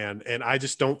down, man. And I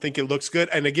just don't think it looks good.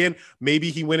 And again, maybe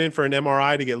he went in for an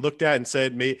MRI to get looked at and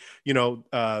said,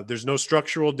 there's no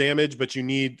structural damage, but you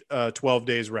need 12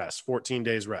 days rest, 14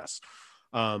 days rest.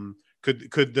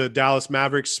 Could the Dallas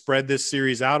Mavericks spread this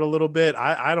series out a little bit?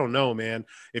 I don't know, man.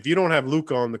 If you don't have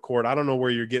Luka on the court, I don't know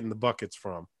where you're getting the buckets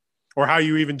from or how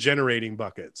you're even generating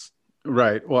buckets.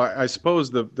 Right. Well, I suppose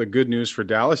the good news for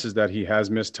Dallas is that he has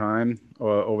missed time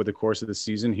over the course of the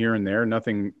season here and there.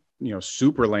 Nothing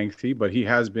super lengthy, but he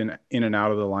has been in and out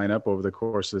of the lineup over the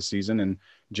course of the season. And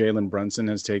Jalen Brunson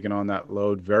has taken on that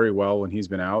load very well when he's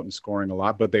been out and scoring a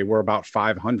lot, but they were about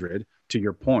 500 to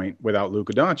your point without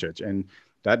Luka Doncic. And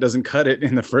that doesn't cut it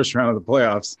in the first round of the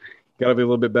playoffs. Got to be a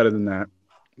little bit better than that.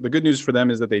 The good news for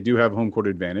them is that they do have home court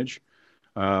advantage.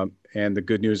 And the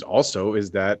good news also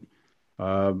is that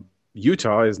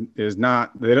Utah is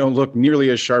not, they don't look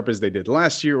nearly as sharp as they did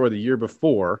last year or the year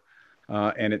before.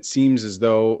 And it seems as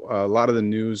though a lot of the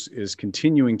news is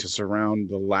continuing to surround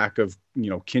the lack of,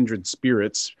 kindred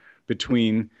spirits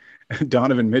between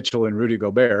Donovan Mitchell and Rudy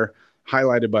Gobert.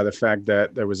 highlighted by the fact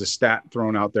that there was a stat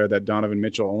thrown out there that Donovan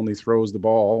Mitchell only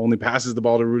passes the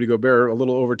ball to Rudy Gobert a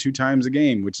little over 2 times a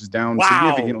game, which is down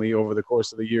significantly over the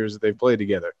course of the years that they've played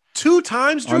together. 2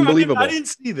 times, Drew? Unbelievable. I didn't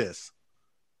see this.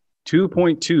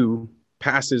 2.2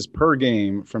 passes per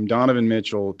game from Donovan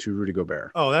Mitchell to Rudy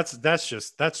Gobert. Oh, that's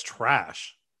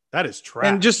trash. That is trash.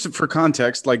 And just for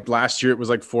context, like last year it was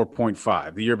like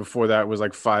 4.5. The year before that it was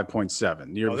like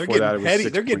 5.7. The year before that it was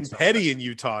 6. They're getting petty in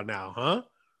Utah now, huh?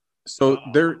 So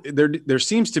there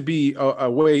seems to be a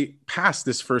way past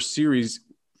this first series,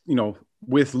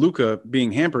 with Luka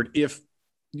being hampered if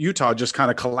Utah just kind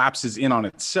of collapses in on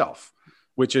itself,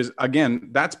 which is, again,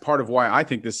 that's part of why I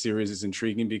think this series is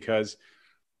intriguing, because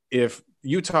if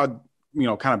Utah,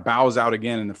 kind of bows out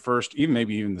again in the first,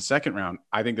 maybe even the second round,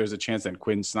 I think there's a chance that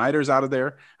Quinn Snyder's out of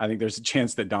there. I think there's a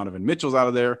chance that Donovan Mitchell's out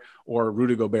of there, or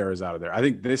Rudy Gobert is out of there. I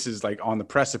think this is like on the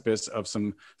precipice of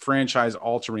some franchise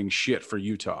altering shit for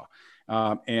Utah.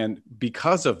 And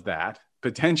because of that,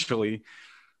 potentially,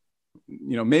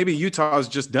 maybe Utah is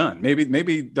just done.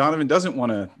 Maybe Donovan doesn't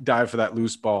want to dive for that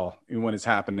loose ball when it's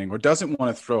happening, or doesn't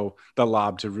want to throw the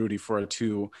lob to Rudy for a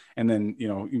 2, and then,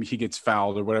 he gets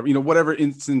fouled or whatever, whatever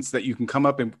instance that you can come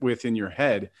up with in your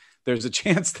head, there's a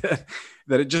chance that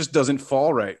it just doesn't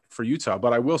fall right for Utah.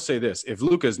 But I will say this, if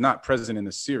Luka is not present in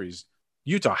the series,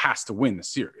 Utah has to win the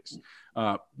series.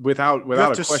 Without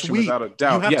a question, without a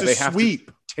doubt. They have to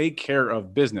take care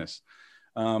of business.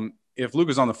 If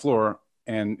Luka's on the floor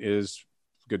and is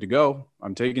good to go,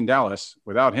 I'm taking Dallas.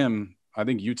 Without him, I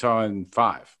think Utah in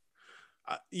 5.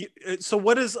 So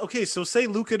what is okay? So say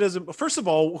Luka doesn't. First of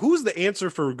all, who's the answer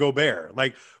for Gobert?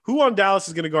 Like, who on Dallas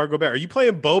is going to guard Gobert? Are you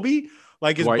playing Bobby?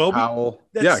 Like, is Dwight Bobby? Powell?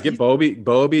 Get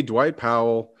Bobby, Dwight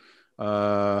Powell.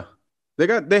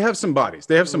 They have some bodies.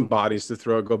 They have some bodies to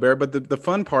throw at Gobert. But the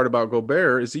fun part about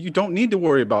Gobert is that you don't need to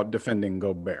worry about defending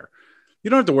Gobert. You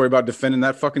don't have to worry about defending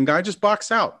that fucking guy. Just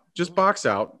box out.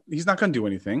 He's not going to do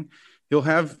anything. He'll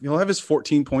have his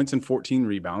 14 points and 14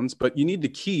 rebounds, but you need the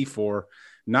key for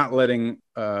not letting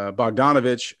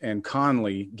Bogdanovich and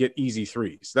Conley get easy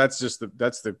threes. That's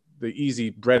the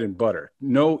easy bread and butter.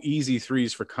 No easy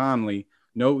threes for Conley,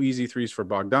 no easy threes for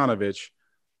Bogdanovich.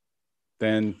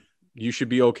 Then you should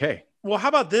be okay. Well, how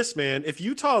about this, man? If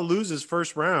Utah loses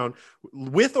first round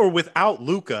with or without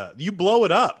Luka, you blow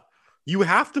it up. You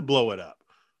have to blow it up.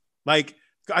 Like,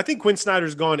 I think Quinn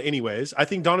Snyder's gone anyways. I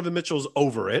think Donovan Mitchell's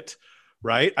over it,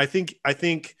 right? I think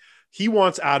he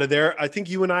wants out of there. I think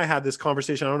you and I had this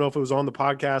conversation. I don't know if it was on the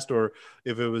podcast or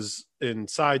if it was in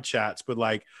side chats, but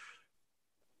like,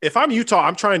 if I'm Utah,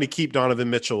 I'm trying to keep Donovan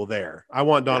Mitchell there. I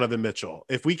want Donovan Mitchell.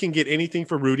 If we can get anything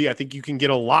for Rudy, I think you can get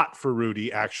a lot for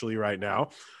Rudy actually right now.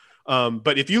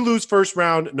 But if you lose first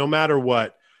round, no matter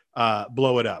what,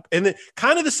 blow it up. And then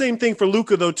kind of the same thing for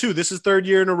Luka though too. This is 3rd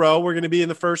year in a row. We're going to be in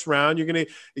the first round.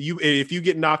 If you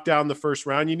get knocked down in the first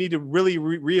round, you need to really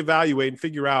reevaluate and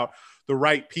figure out the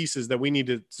right pieces that we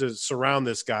need to surround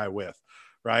this guy with.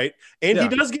 Right. And he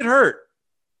does get hurt.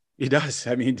 He does.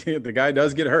 I mean, the guy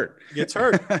does get hurt. Gets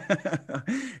hurt.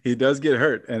 He does get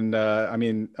hurt. And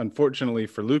unfortunately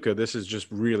for Luka, this is just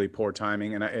really poor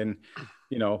timing. And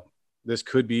this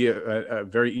could be a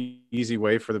very easy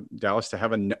way for the Dallas to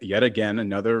have yet again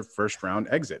another first round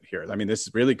exit here. I mean, this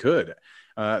really could.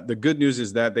 The good news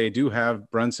is that they do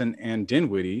have Brunson and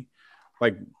Dinwiddie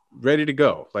like ready to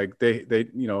go. Like they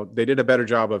did a better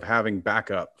job of having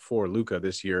backup for Luka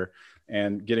this year,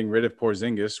 and getting rid of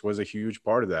Porzingis was a huge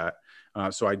part of that.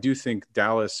 So I do think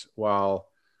Dallas, while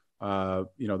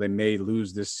they may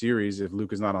lose this series if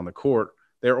Luka's not on the court,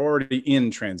 they're already in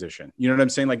transition. You know what I'm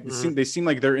saying? Like they seem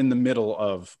like they're in the middle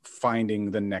of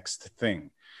finding the next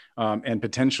thing. And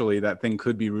potentially that thing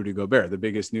could be Rudy Gobert. The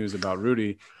biggest news about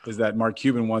Rudy is that Mark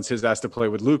Cuban wants his ass to play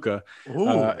with Luka.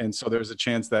 And so there's a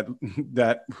chance that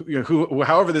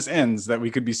however this ends, that we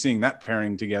could be seeing that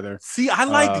pairing together. See, I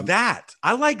like that.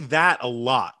 I like that a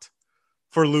lot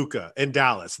for Luka and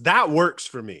Dallas. That works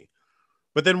for me.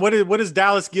 But then what is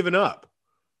Dallas giving up?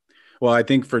 Well, I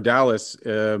think for Dallas,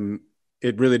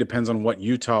 it really depends on what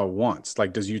Utah wants.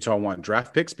 Like, does Utah want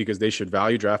draft picks? Because they should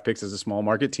value draft picks as a small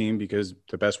market team, because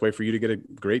the best way for you to get a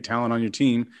great talent on your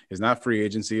team is not free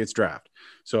agency, it's draft.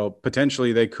 So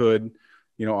potentially they could,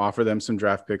 offer them some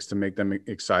draft picks to make them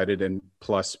excited, and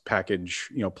plus package,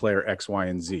 player X, Y,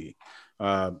 and Z,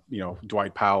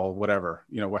 Dwight Powell, whatever,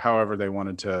 however they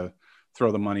wanted to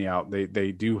throw the money out.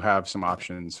 They do have some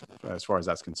options as far as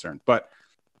that's concerned. But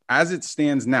as it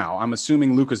stands now, I'm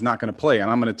assuming Luka's not going to play, and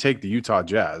I'm going to take the Utah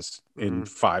Jazz in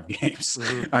 5 games.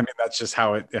 I mean, that's just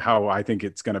how I think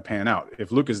it's going to pan out.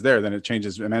 If Luka's there, then it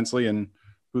changes immensely, and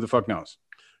who the fuck knows?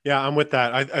 Yeah, I'm with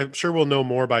that. I'm sure we'll know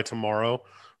more by tomorrow,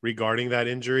 regarding that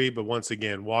injury. But once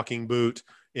again, walking boot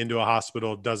into a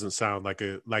hospital doesn't sound like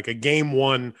a game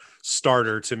one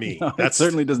starter to me. No, That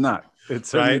certainly does not. It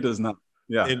certainly right? does not.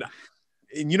 Yeah.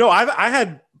 And you know, I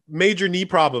had major knee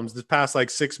problems this past like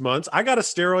 6 months. I got a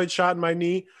steroid shot in my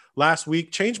knee last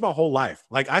week, changed my whole life.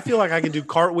 Like I feel like I can do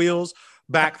cartwheels,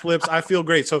 backflips. I feel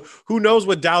great. So who knows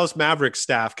what Dallas Mavericks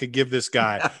staff could give this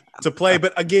guy to play.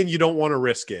 But again, you don't want to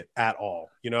risk it at all,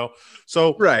 you know?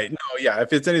 So right. No, yeah.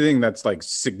 If it's anything that's like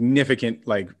significant,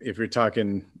 like if you're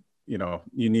talking, you know,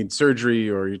 you need surgery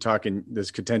or you're talking this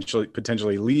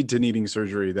potentially lead to needing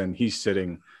surgery, then he's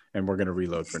sitting and we're going to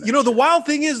reload for next you know, the year. wild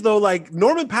thing is though, like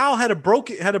Norman Powell had a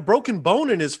broken bone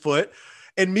in his foot.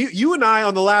 And you and I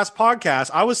on the last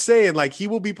podcast, I was saying like he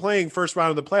will be playing first round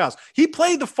of the playoffs. He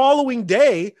played the following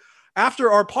day after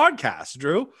our podcast,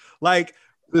 Drew. Like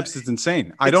This is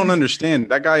insane. I don't understand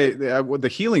that guy with the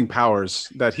healing powers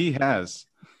that he has.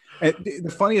 And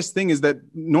the funniest thing is that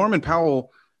Norman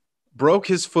Powell broke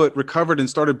his foot, recovered, and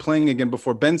started playing again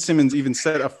before Ben Simmons even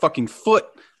set a fucking foot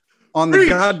on the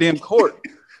goddamn court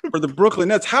for the Brooklyn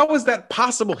Nets. How is that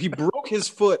possible? He broke his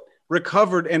foot,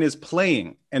 recovered, and is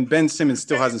playing, and Ben Simmons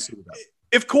still hasn't suited up.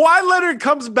 If Kawhi Leonard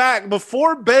comes back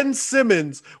before Ben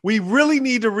Simmons, we really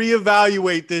need to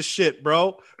reevaluate this shit,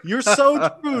 bro. You're so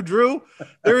true, Drew.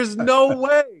 There is no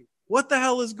way. What the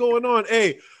hell is going on?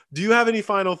 Hey, do you have any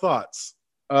final thoughts?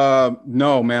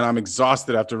 No, man, I'm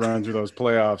exhausted after running through those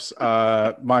playoffs.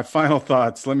 My final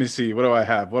thoughts. Let me see. What do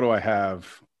I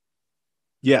have?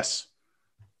 Yes.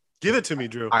 Give it to me,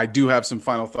 Drew. I do have some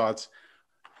final thoughts.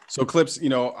 So Clips, you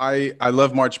know, I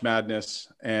love March Madness,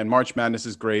 and March Madness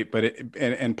is great, but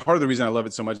and part of the reason I love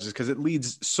it so much is because it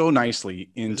leads so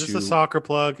nicely into. Is this a soccer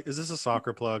plug? Is this a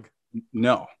soccer plug?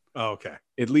 No. Oh, okay.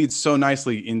 It leads so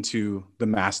nicely into the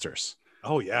Masters.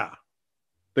 Oh, yeah.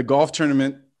 The golf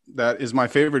tournament, that is my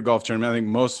favorite golf tournament. I think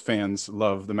most fans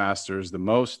love the Masters the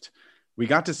most. We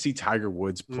got to see Tiger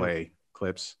Woods play,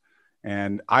 Clips.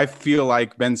 And I feel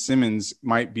like Ben Simmons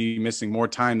might be missing more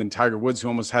time than Tiger Woods, who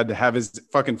almost had to have his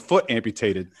fucking foot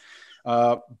amputated.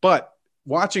 But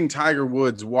watching Tiger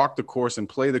Woods walk the course and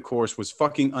play the course was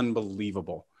fucking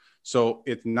unbelievable. So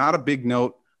it's not a big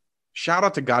note. Shout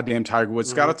out to goddamn Tiger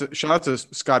Woods. Mm-hmm. Shout out to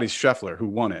Scotty Scheffler, who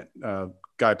won it.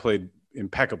 Guy played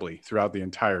impeccably throughout the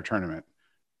entire tournament.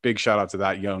 Big shout out to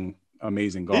that young,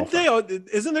 amazing golfer.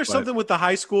 Isn't there something with the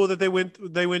high school that they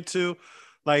went to?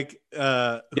 Like,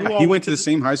 he went to the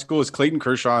same high school as Clayton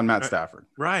Kershaw and Matt Stafford.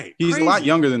 Right. He's a lot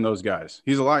younger than those guys.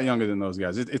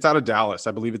 It's out of Dallas.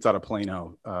 I believe it's out of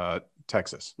Plano,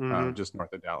 Texas, just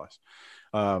north of Dallas.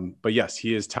 But yes,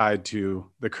 he is tied to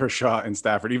the Kershaw and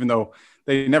Stafford, even though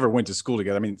they never went to school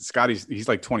together. I mean, he's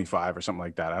like 25 or something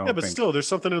like that. I don't think. Still, there's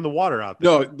something in the water out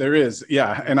there. No, there is.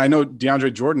 Yeah. And I know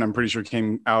DeAndre Jordan, I'm pretty sure,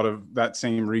 came out of that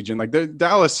same region. Like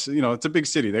Dallas, you know, it's a big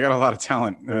city. They got a lot of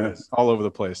talent all over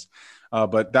the place.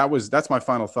 But that's my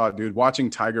final thought, dude. Watching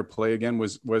Tiger play again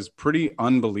was pretty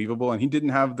unbelievable. And he didn't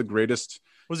have the greatest.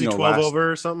 Was he 12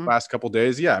 over or something? Last couple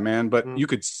days. Yeah, man. But you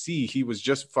could see he was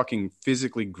just fucking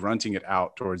physically grunting it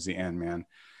out towards the end, man.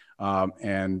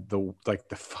 And the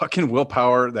fucking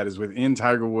willpower that is within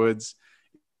Tiger Woods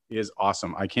is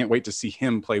awesome. I can't wait to see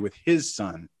him play with his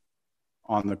son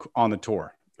on the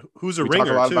tour. Who's a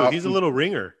ringer too. He's a little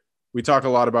ringer. We talk a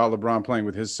lot about LeBron playing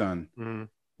with his son. Mm-hmm.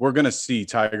 We're going to see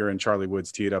Tiger and Charlie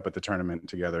Woods tee it up at the tournament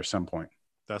together at some point.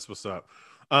 That's what's up.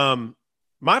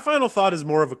 My final thought is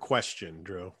more of a question,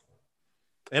 Drew.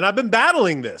 And I've been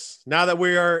battling this now that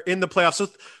we are in the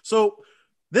playoffs. So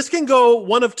this can go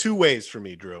one of two ways for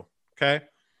me, Drew. Okay.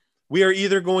 We are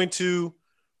either going to,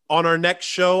 on our next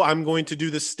show, I'm going to do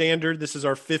the standard. This is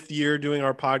our 5th year doing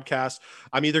our podcast.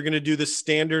 I'm either going to do the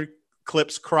standard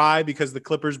Clips cry because the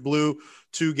Clippers blew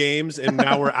 2 games and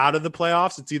now we're out of the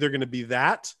playoffs. It's either going to be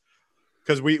that,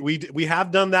 because we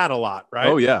have done that a lot, right?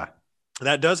 Oh yeah,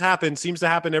 that does happen. Seems to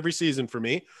happen every season for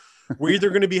me. We're either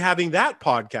going to be having that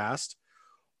podcast,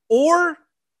 or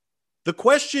the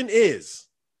question is,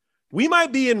 we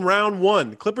might be in round 1.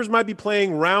 The Clippers might be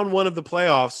playing round 1 of the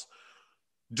playoffs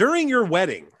during your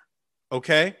wedding.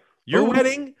 Okay, your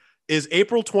wedding is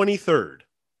April 23rd.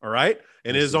 All right.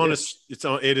 And it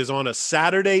is on a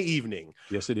Saturday evening.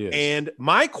 Yes, it is. And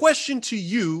my question to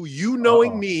you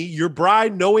knowing me, your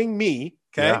bride knowing me,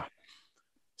 okay? Yeah.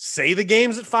 Say the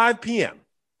game's at 5 p.m.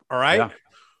 All right. Yeah.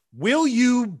 Will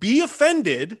you be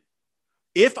offended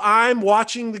if I'm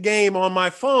watching the game on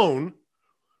my phone,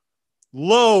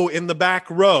 low in the back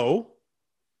row,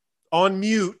 on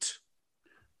mute?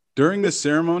 During the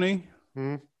ceremony,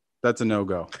 that's a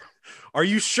no-go. Are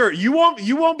you sure? You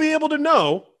won't be able to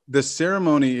know. The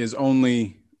ceremony is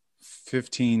only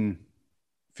 15,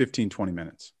 20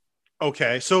 minutes.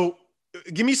 Okay. So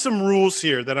give me some rules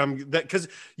here because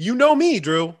you know me,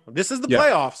 Drew. This is the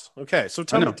playoffs. Okay, so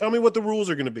tell me what the rules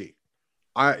are going to be.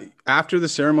 After the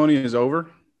ceremony is over,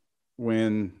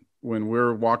 when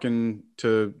we're walking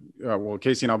to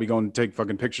Casey and I'll be going to take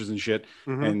fucking pictures and shit,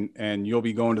 and you'll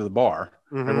be going to the bar.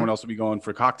 Everyone else will be going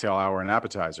for cocktail hour and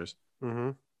appetizers.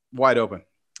 Wide open.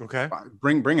 Okay.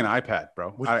 Bring an iPad,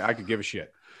 bro. I could give a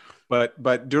shit.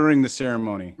 But during the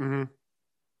ceremony,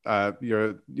 that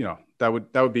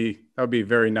would be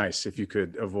very nice if you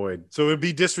could avoid. So it would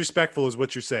be disrespectful, is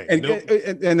what you're saying.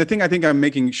 And the thing I think I'm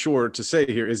making sure to say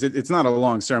here is it's not a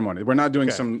long ceremony. We're not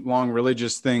doing some long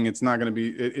religious thing. It's not going to be.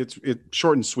 It's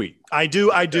short and sweet. I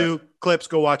do. Clips.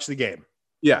 Go watch the game.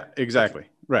 Yeah. Exactly.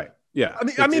 Right. Yeah.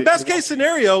 I mean, best case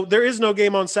scenario, there is no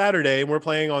game on Saturday and we're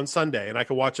playing on Sunday, and I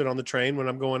can watch it on the train when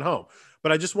I'm going home.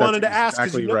 But I just wanted to ask,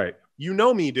 because you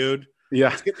know me, dude.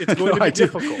 Yeah, it's going to be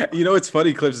difficult. You know, it's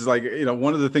funny, Clips, is like,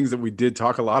 one of the things that we did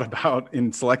talk a lot about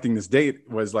in selecting this date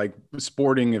was like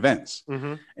sporting events.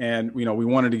 And, we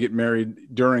wanted to get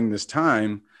married during this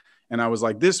time. And I was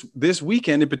like, this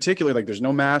weekend in particular, like there's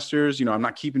no Masters, I'm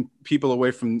not keeping people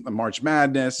away from March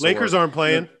Madness. Lakers aren't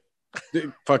playing.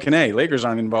 Fucking A, Lakers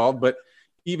aren't involved. But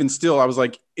even still, I was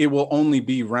like, it will only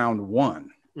be round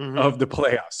one of the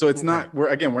playoffs. So it's not,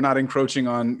 we're not encroaching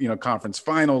on, conference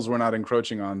finals. We're not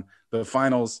encroaching on the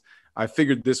finals. I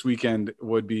figured this weekend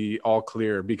would be all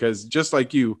clear because just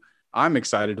like you, I'm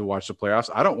excited to watch the playoffs.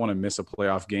 I don't want to miss a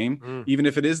playoff game, even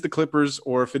if it is the Clippers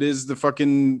or if it is the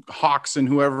fucking Hawks and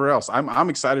whoever else. I'm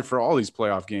excited for all these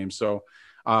playoff games. So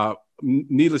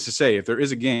needless to say, if there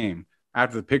is a game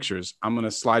after the pictures, I'm going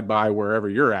to slide by wherever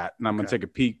you're at and I'm going to take a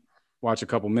peek, watch a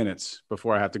couple minutes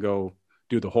before I have to go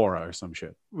do the horror or some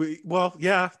shit. Well,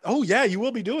 yeah. Oh yeah. You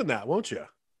will be doing that, won't you?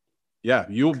 Yeah.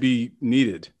 You'll be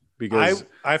needed because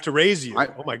I have to raise you.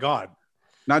 Oh my God.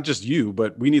 Not just you,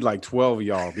 but we need like 12 of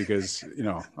y'all because,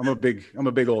 I'm a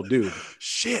big old dude.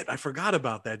 Shit. I forgot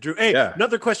about that, Drew. Hey,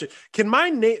 another question. Can my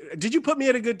name, did you put me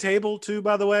at a good table too,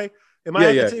 by the way? Am I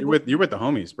at the table? You're with the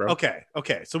homies, bro. Okay.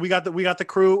 So we got the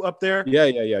crew up there. Yeah.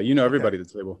 You know everybody at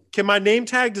the table. Can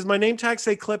does my name tag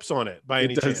say Clips on it by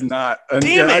any chance? It does not.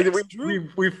 Damn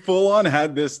it, we full on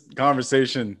had this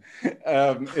conversation.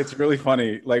 It's really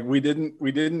funny. Like we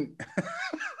didn't.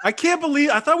 I can't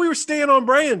believe, I thought we were staying on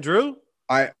brand, Drew.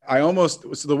 So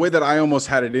the way that I almost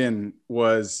had it in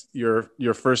was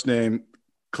your first name,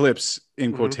 Clips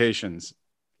in quotations,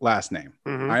 last name.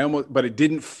 But it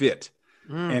didn't fit.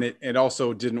 And it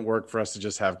also didn't work for us to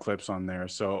just have Clips on there.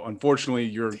 So unfortunately,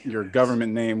 your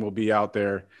government name will be out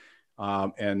there,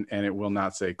 and it will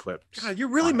not say Clips. God, you're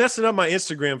really messing up my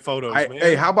Instagram photos, man.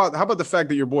 Hey, how about the fact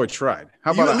that your boy tried?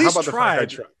 How about the fact I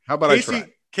tried? How about I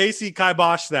tried? Casey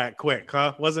kiboshed that quick,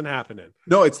 huh? Wasn't happening.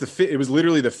 No, it's the fit. It was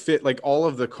literally the fit. Like all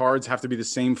of the cards have to be the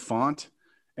same font.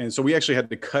 And so we actually had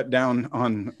to cut down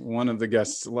on one of the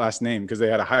guests' last name because they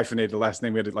had a hyphenated last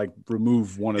name. We had to like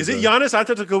remove one of. Is it Giannis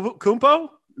Antetokounmpo?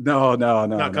 No.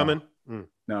 Not coming.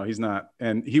 No, he's not.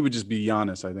 And he would just be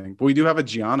Giannis, I think. But we do have a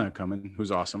Gianna coming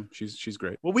who's awesome. She's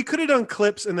great. Well, we could have done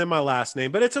Clips and then my last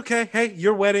name, but it's okay. Hey,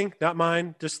 your wedding, not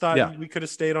mine. Just thought we could have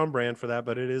stayed on brand for that,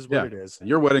 but it is what it is.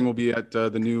 Your wedding will be at the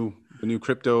new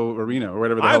crypto arena or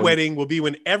whatever. My wedding will be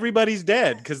when everybody's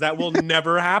dead because that will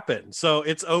never happen. So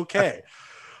it's okay.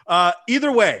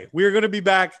 Either way, we're going to be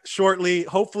back shortly.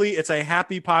 Hopefully it's a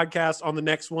happy podcast on the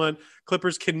next one.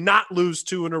 Clippers cannot lose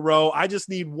 2 in a row. I just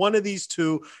need one of these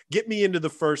 2. Get me into the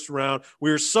first round.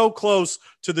 We're so close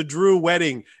to the Drew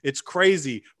wedding. It's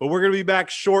crazy, but we're going to be back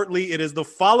shortly. It is the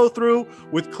follow through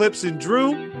with Clips and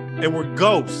Drew, and we're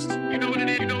Ghost. You know what it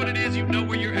is. You know what it is. You know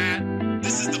where you're at.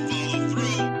 This is the follow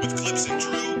through with Clips and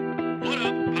Drew. What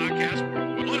up, podcast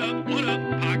world? What up,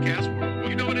 podcast world?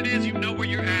 You know what it is. You know where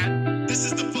you're at. This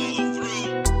is the follow through.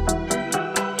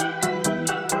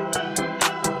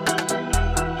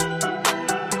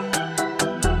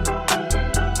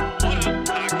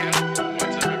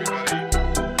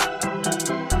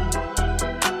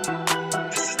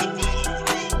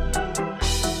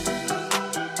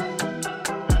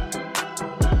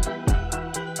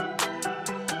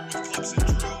 Clips and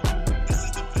Drew.